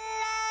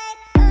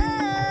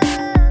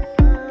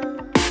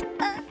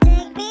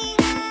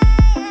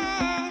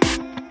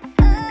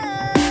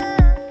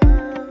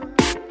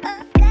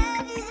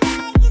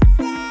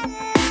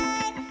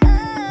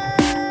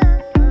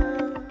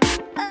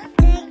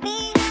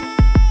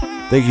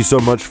 Thank you so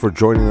much for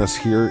joining us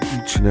here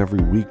each and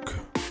every week.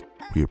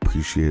 We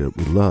appreciate it.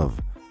 We love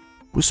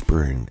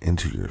whispering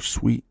into your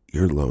sweet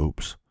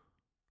earlobes.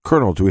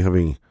 Colonel, do we have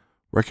any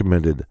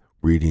recommended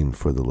reading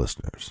for the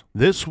listeners?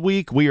 This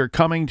week, we are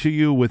coming to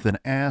you with an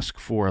ask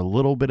for a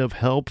little bit of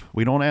help.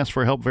 We don't ask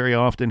for help very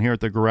often here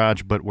at the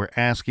garage, but we're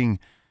asking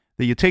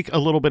that you take a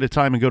little bit of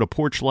time and go to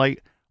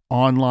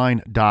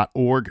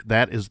porchlightonline.org.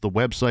 That is the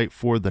website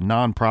for the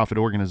nonprofit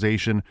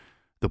organization,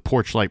 the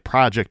Porchlight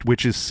Project,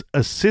 which is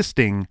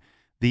assisting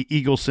the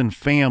Eagleson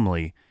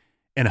family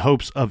in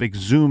hopes of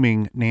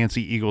exhuming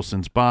Nancy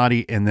Eagleson's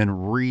body and then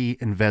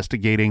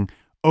reinvestigating,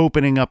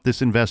 opening up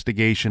this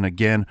investigation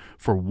again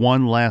for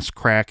one last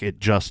crack at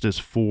justice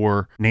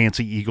for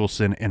Nancy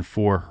Eagleson and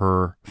for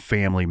her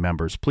family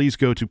members. Please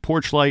go to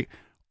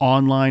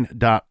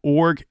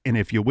porchlightonline.org, and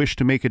if you wish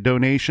to make a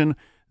donation,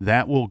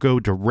 that will go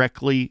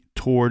directly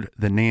toward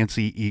the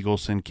Nancy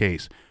Eagleson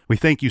case. We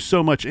thank you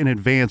so much in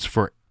advance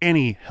for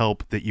any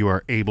help that you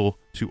are able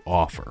to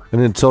offer.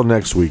 And until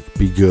next week,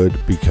 be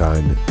good, be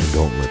kind, and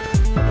don't litter.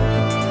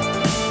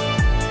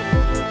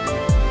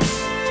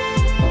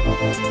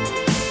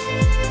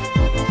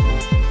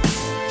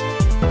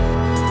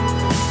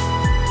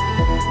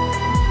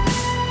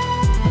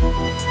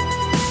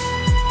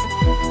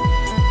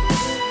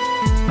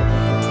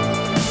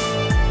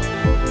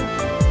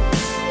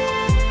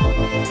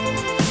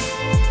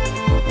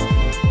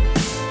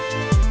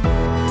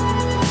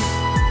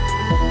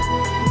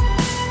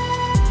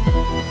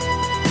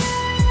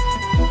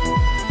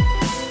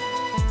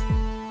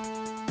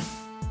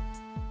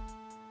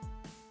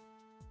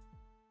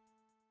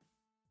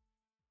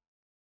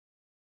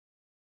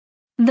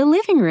 The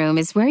living room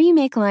is where you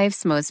make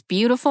life's most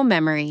beautiful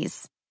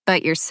memories.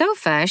 But your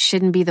sofa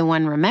shouldn't be the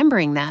one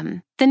remembering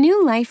them. The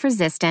new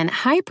life-resistant,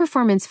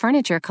 high-performance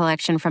furniture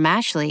collection from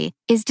Ashley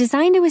is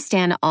designed to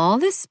withstand all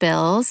the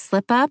spills,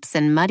 slip-ups,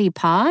 and muddy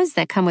paws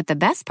that come with the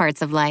best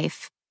parts of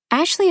life.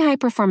 Ashley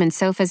high-performance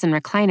sofas and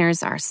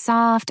recliners are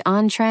soft,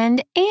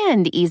 on-trend,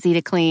 and easy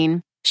to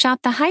clean. Shop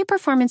the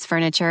high-performance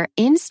furniture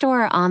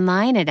in-store or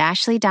online at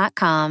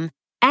ashley.com.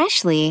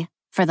 Ashley,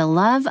 for the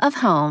love of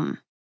home.